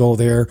 you're going to go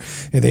there.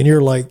 And then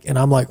you're like, and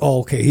I'm like,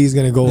 oh, okay, he's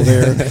going to go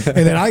there.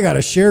 And then I got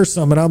to share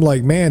some, and I'm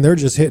like, man, they're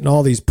just hitting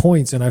all these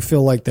points. And I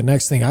feel like the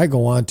next thing I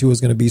go on to is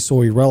going to be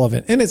so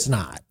irrelevant. And it's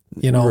not,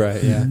 you know.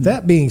 Right, yeah.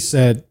 That being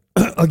said,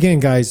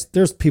 again, guys,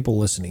 there's people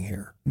listening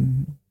here.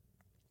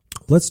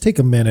 Let's take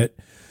a minute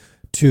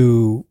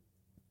to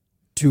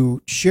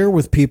share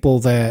with people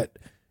that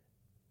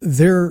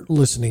they're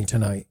listening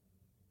tonight.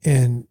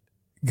 And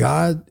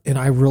God, and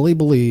I really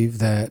believe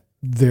that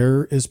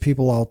there is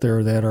people out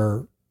there that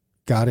are,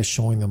 God is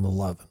showing them the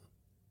leaven.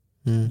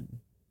 And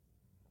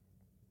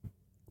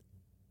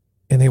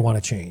they want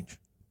to change.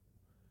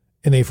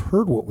 And they've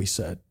heard what we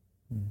said,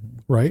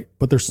 right?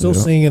 But they're still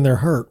saying in their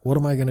heart, what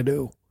am I going to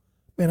do?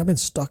 Man, I've been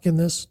stuck in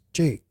this.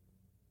 Jake,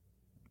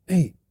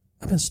 hey,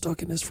 I've been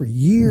stuck in this for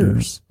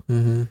years.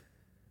 I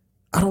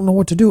don't know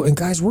what to do. And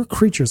guys, we're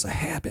creatures of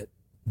habit.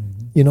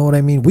 You know what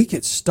I mean? We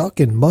get stuck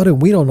in mud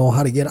and we don't know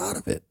how to get out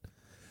of it.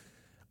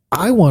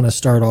 I want to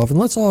start off, and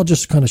let's all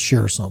just kind of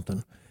share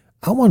something.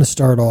 I want to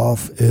start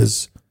off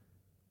is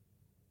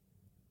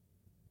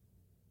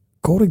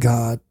go to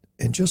God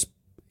and just,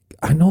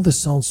 I know this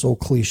sounds so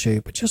cliche,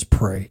 but just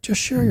pray. Just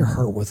share your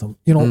heart with him.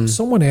 You know,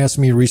 someone asked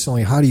me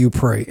recently, how do you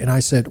pray? And I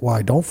said, well,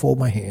 I don't fold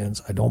my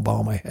hands. I don't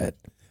bow my head.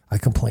 I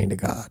complain to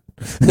God.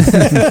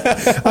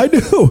 I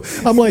do.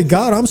 I'm like,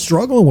 God, I'm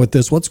struggling with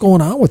this. What's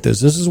going on with this?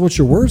 This is what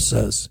your word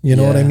says. You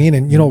know what I mean?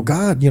 And you know,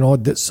 God, you know,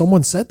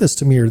 someone said this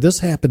to me, or this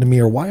happened to me,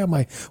 or why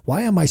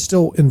am I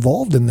still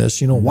involved in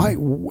this? You know, why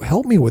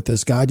help me with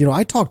this, God? You know,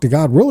 I talk to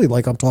God really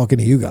like I'm talking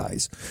to you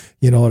guys.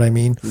 You know what I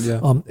mean?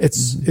 Yeah.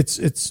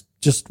 It's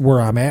just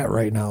where I'm at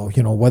right now,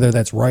 you know, whether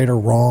that's right or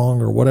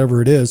wrong or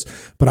whatever it is.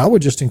 But I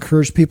would just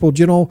encourage people,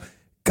 you know,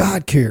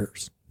 God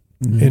cares.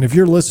 And if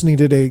you're listening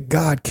today,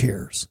 God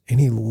cares and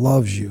he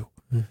loves you.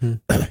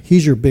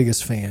 He's your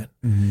biggest fan.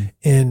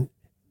 And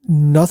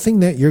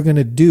nothing that you're going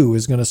to do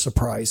is going to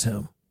surprise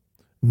him.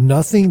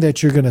 Nothing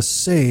that you're going to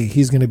say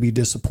he's going to be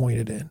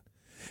disappointed in.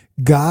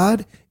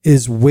 God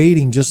is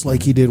waiting just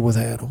like he did with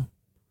Adam.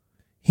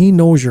 He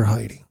knows you're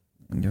hiding.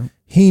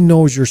 He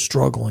knows you're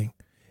struggling.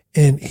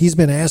 And he's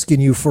been asking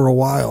you for a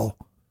while,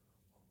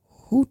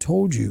 who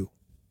told you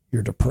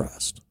you're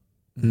depressed?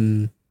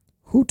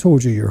 Who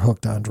told you you're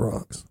hooked on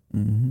drugs?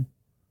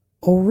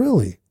 Oh,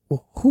 really?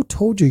 Well, who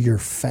told you you're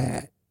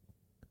fat?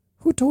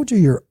 Who told you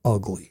you're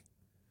ugly?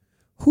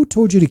 Who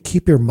told you to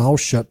keep your mouth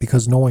shut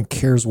because no one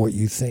cares what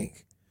you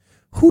think?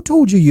 Who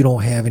told you you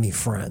don't have any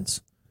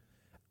friends?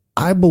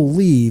 I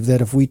believe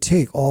that if we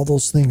take all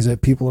those things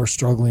that people are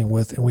struggling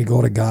with and we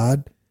go to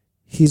God,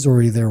 he's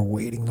already there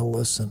waiting to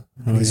listen.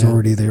 And he's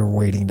already there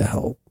waiting to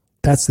help.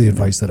 That's the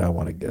advice that I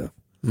want to give.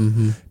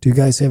 Do you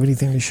guys have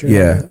anything to share?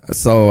 Yeah.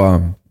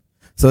 So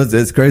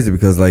it's crazy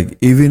because like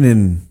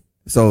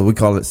so we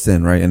call it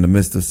sin, right? In the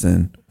midst of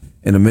sin,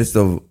 in the midst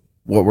of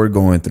what we're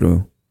going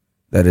through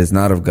that is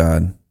not of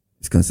God,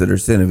 it's considered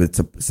sin if it's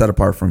set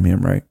apart from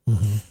him, right?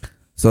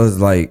 So it's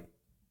like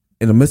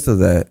in the midst of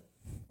that,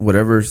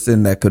 whatever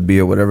sin that could be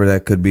or whatever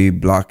that could be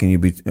blocking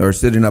you or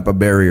setting up a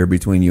barrier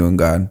between you and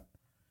God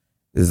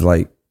is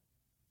like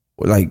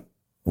what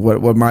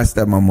my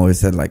stepmom always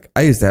said. Like,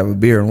 I used to have a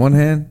beer in one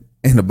hand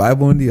and the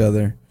Bible in the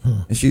other,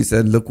 and she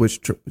said, "Look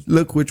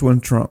which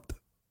one trumped."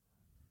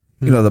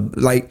 You know,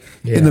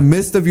 in the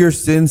midst of your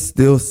sin,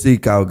 still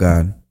seek out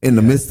God. In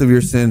the midst of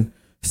your sin,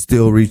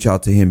 still reach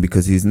out to him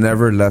because he's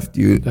never left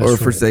you or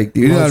forsake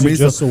you. You know what I mean?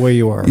 Just the way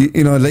you are.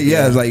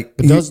 It's like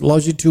it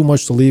loves you too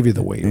much to leave you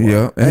the way you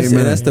are.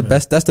 That's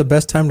the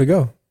best time to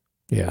go.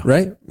 Yeah.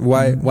 Right?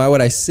 Why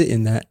would I sit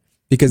in that?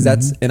 Because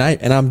that's and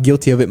I'm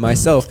guilty of it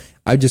myself.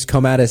 I just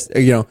come at us,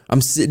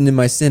 I'm sitting in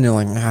my sin and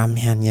like,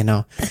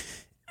 man,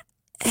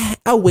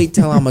 I'll wait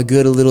till I'm a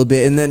good a little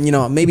bit, and then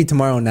maybe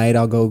tomorrow night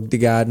I'll go to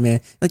God,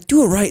 man. Like,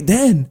 do it right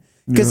then,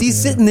 because he's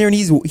sitting there and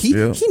he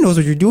knows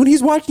what you're doing.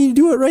 He's watching you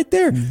do it right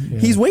there.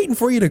 He's waiting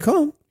for you to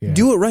come.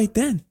 Do it right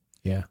then.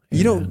 Yeah,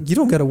 you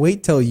don't gotta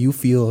wait till you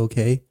feel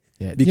okay.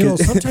 Yeah,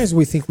 because sometimes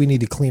we think we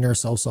need to clean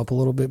ourselves up a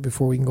little bit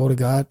before we can go to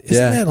God.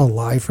 Isn't that a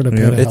lie for the pit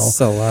of hell?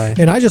 It's a lie.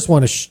 And I just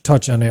want to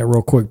touch on that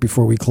real quick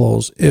before we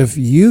close. If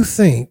you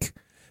think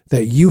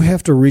that you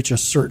have to reach a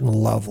certain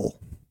level,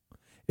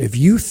 if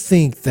you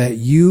think that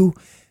you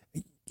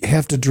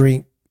have to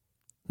drink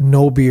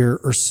no beer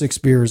or 6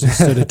 beers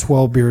instead of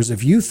 12 beers,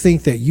 if you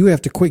think that you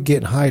have to quit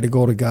getting high to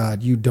go to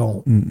God, you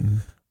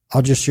don't.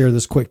 I'll just share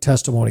this quick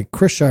testimony.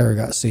 Chris Shire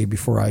got saved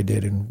before I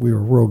did, and we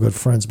were real good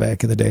friends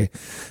back in the day.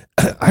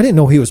 I didn't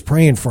know he was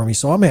praying for me,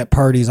 so I'm at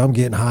parties, I'm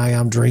getting high,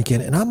 I'm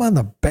drinking, and I'm on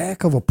the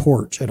back of a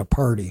porch at a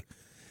party,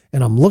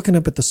 and I'm looking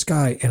up at the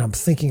sky, and I'm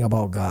thinking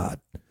about God.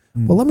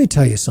 Well, let me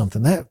tell you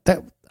something. That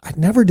I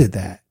never did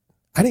that.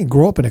 I didn't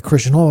grow up in a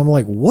Christian home. I'm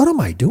like, what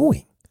am I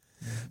doing?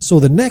 So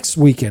the next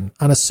weekend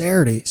on a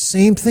Saturday,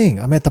 same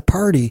thing. I'm at the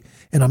party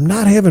and I'm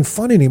not having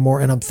fun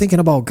anymore. And I'm thinking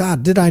about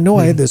God. Did I know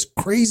I had this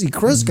crazy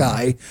Chris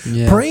guy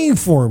praying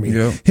for me?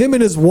 Him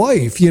and his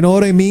wife, you know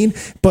what I mean?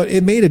 But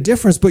it made a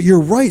difference. But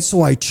you're right.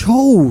 So I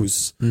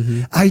chose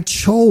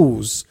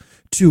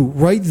to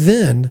right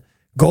then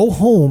go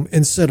home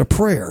and say a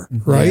prayer,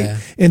 right? Yeah.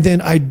 And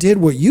then I did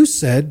what you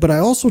said, but I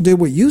also did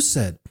what you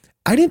said.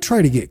 I didn't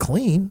try to get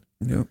clean.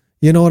 Yep.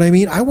 You know what I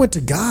mean? I went to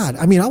God.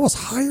 I mean, I was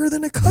higher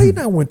than a kite and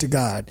I went to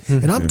God.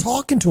 And I'm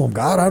talking to him.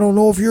 God, I don't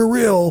know if you're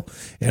real.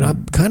 And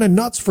I'm kind of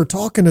nuts for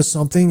talking to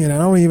something. And I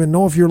don't even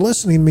know if you're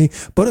listening to me.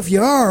 But if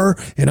you are,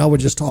 and I would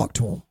just talk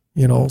to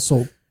him,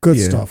 So good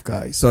stuff,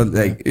 guys. So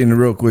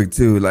real quick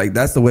too,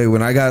 that's the way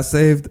when I got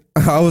saved,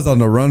 I was on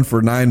the run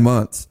for 9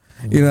 months.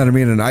 You know what I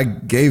mean? And I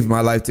gave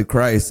my life to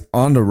Christ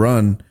on the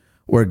run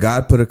where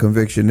God put a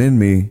conviction in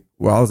me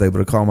where I was able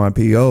to call my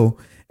PO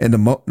and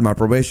my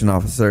probation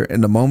officer.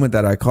 And the moment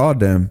that I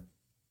called them,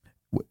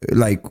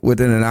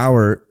 within an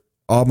hour,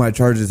 all my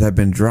charges have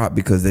been dropped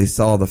because they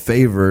saw the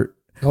favor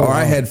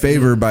I had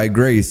favor by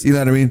grace. You know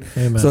what I mean?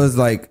 Amen. So it's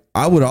like,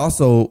 I would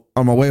also,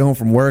 on my way home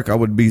from work, I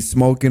would be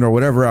smoking or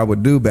whatever I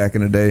would do back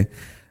in the day.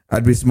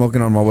 I'd be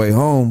smoking on my way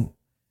home.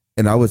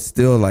 And I was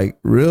still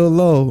real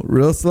low,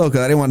 real slow,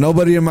 because I didn't want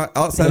nobody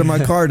outside of my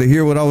car to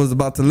hear what I was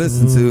about to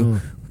listen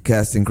to.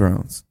 Casting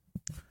Crowns.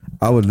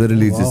 I would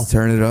literally just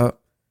turn it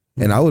up,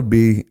 and I would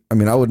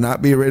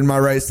not be in my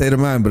right state of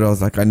mind, but I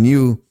was like, I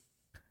knew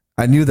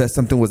that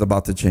something was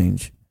about to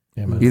change.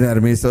 Amen. You know what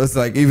I mean? So it's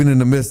like, even in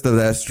the midst of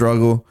that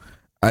struggle,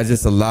 I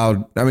just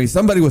allowed. I mean,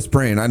 somebody was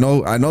praying. I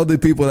know the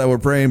people that were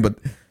praying, but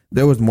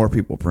there was more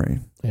people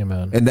praying.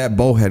 Amen. And that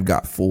bowl had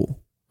got full.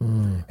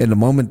 And the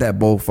moment that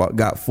bowl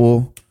got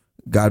full,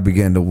 God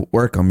began to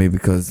work on me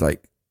because God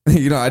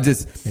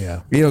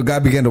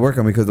began to work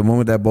on me because the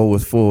moment that bowl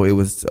was full, it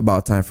was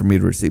about time for me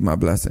to receive my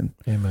blessing.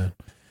 Amen.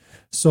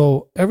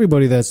 So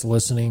everybody that's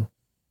listening,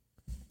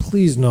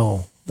 please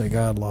know that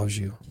God loves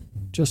you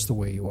just the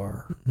way you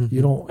are.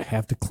 You don't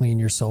have to clean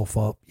yourself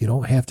up. You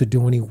don't have to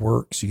do any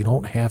works. You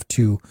don't have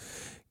to,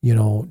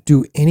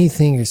 do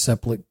anything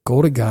except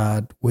go to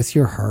God with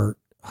your heart,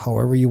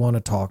 however you want to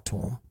talk to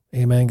him.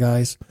 Amen,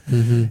 guys.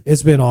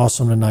 It's been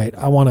awesome tonight.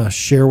 I want to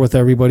share with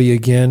everybody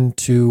again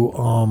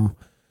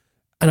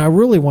and I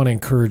really want to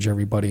encourage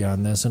everybody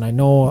on this. And I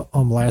know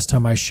last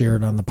time I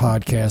shared on the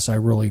podcast, I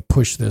really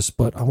pushed this,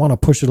 but I want to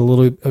push it a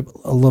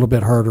little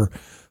bit harder.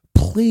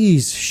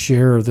 Please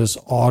share this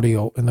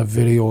audio and the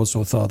videos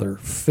with other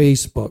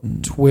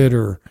Facebook,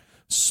 Twitter,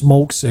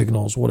 smoke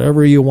signals,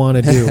 whatever you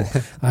want to do.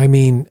 I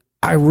mean,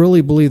 I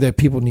really believe that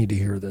people need to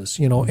hear this,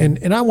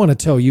 and I want to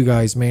tell you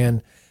guys,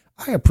 man,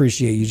 I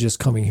appreciate you just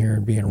coming here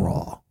and being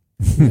raw.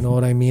 You know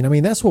what I mean? I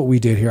mean, that's what we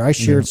did here. I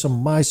shared some of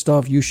my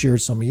stuff. You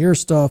shared some of your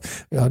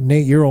stuff.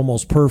 Nate, you're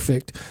almost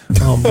perfect.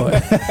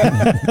 But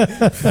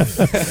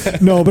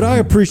no, but I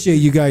appreciate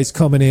you guys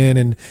coming in,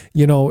 and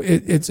you know,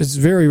 it's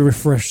very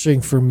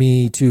refreshing for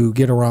me to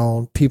get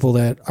around people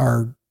that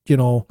are, you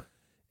know,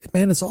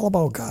 man, it's all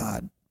about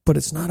God, but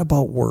it's not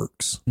about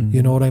works.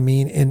 You know what I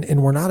mean?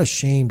 And we're not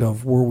ashamed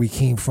of where we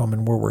came from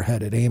and where we're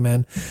headed.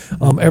 Amen.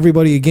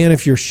 Everybody, again,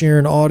 if you're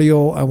sharing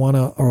audio, I want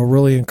to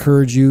really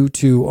encourage you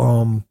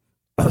to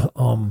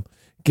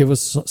give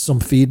us some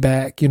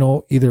feedback, you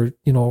know, either,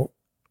 you know,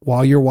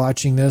 while you're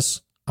watching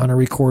this on a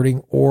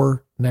recording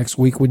or next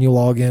week when you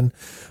log in.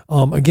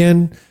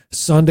 Again,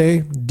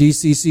 Sunday,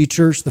 DCC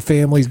Church, the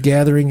family's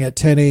gathering at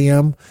 10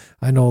 a.m.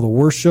 I know the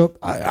worship.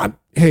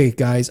 Hey,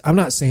 guys, I'm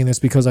not saying this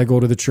because I go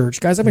to the church.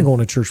 Guys, I've been going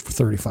to church for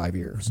 35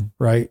 years,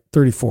 right?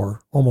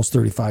 34, almost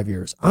 35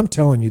 years. I'm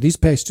telling you, these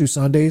past 2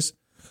 Sundays,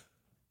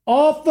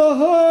 off the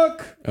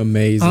hook.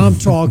 Amazing. I'm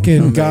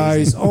talking,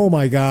 guys. Oh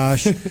my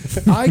gosh.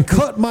 I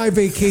cut my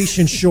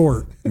vacation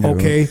short.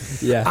 Okay.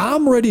 Yeah.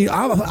 I'm ready.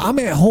 I'm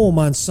at home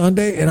on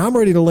Sunday and I'm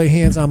ready to lay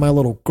hands on my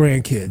little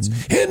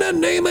grandkids. In the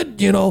name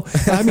of, you know,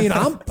 I mean,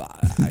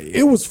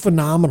 it was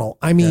phenomenal.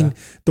 I mean,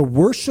 the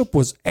worship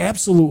was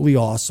absolutely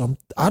awesome.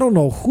 I don't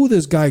know who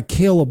this guy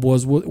Caleb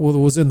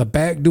was in the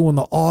back doing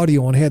the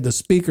audio and had the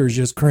speakers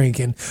just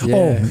cranking. Yeah.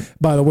 Oh,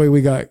 by the way,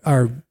 we got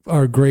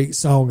our great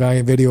sound guy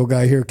and video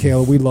guy here,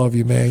 Caleb. We love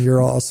you, man.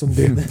 You're awesome,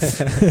 dude.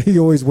 He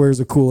always wears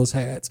the coolest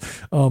hats.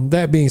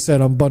 That being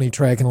said, I'm bunny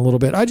tracking a little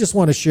bit. I just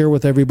want to share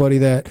with everybody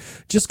that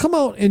just come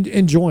out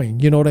and join.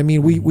 You know what I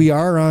mean? We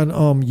are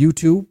on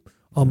YouTube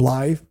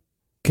live,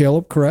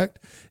 Caleb, correct?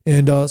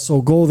 And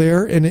so go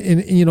there and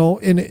you know,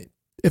 and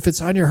if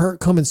it's on your heart,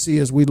 come and see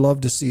us. We'd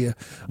love to see you.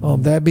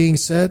 That being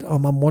said,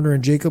 I'm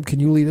wondering, Jacob, can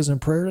you lead us in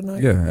prayer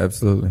tonight? Yeah,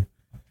 absolutely.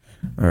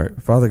 All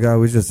right. Father God,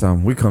 we just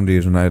we come to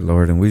you tonight,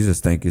 Lord, and we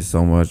just thank you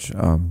so much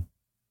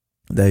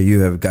that you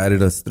have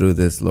guided us through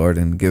this, Lord,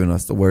 and given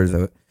us the words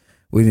that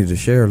we need to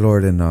share,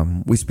 Lord.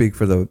 And we speak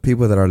for the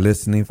people that are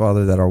listening,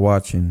 Father, that are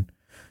watching,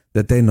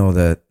 that they know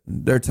that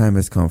their time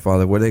has come,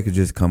 Father, where they could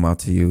just come out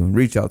to you and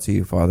reach out to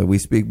you, Father. We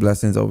speak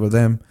blessings over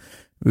them.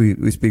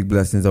 We speak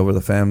blessings over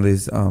the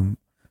families,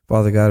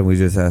 Father God, and we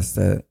just ask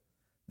that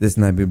this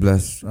night be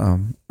blessed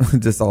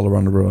just all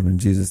around the world in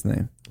Jesus'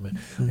 name. Amen.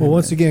 Well,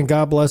 once again,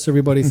 God bless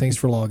everybody. Thanks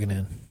for logging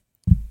in.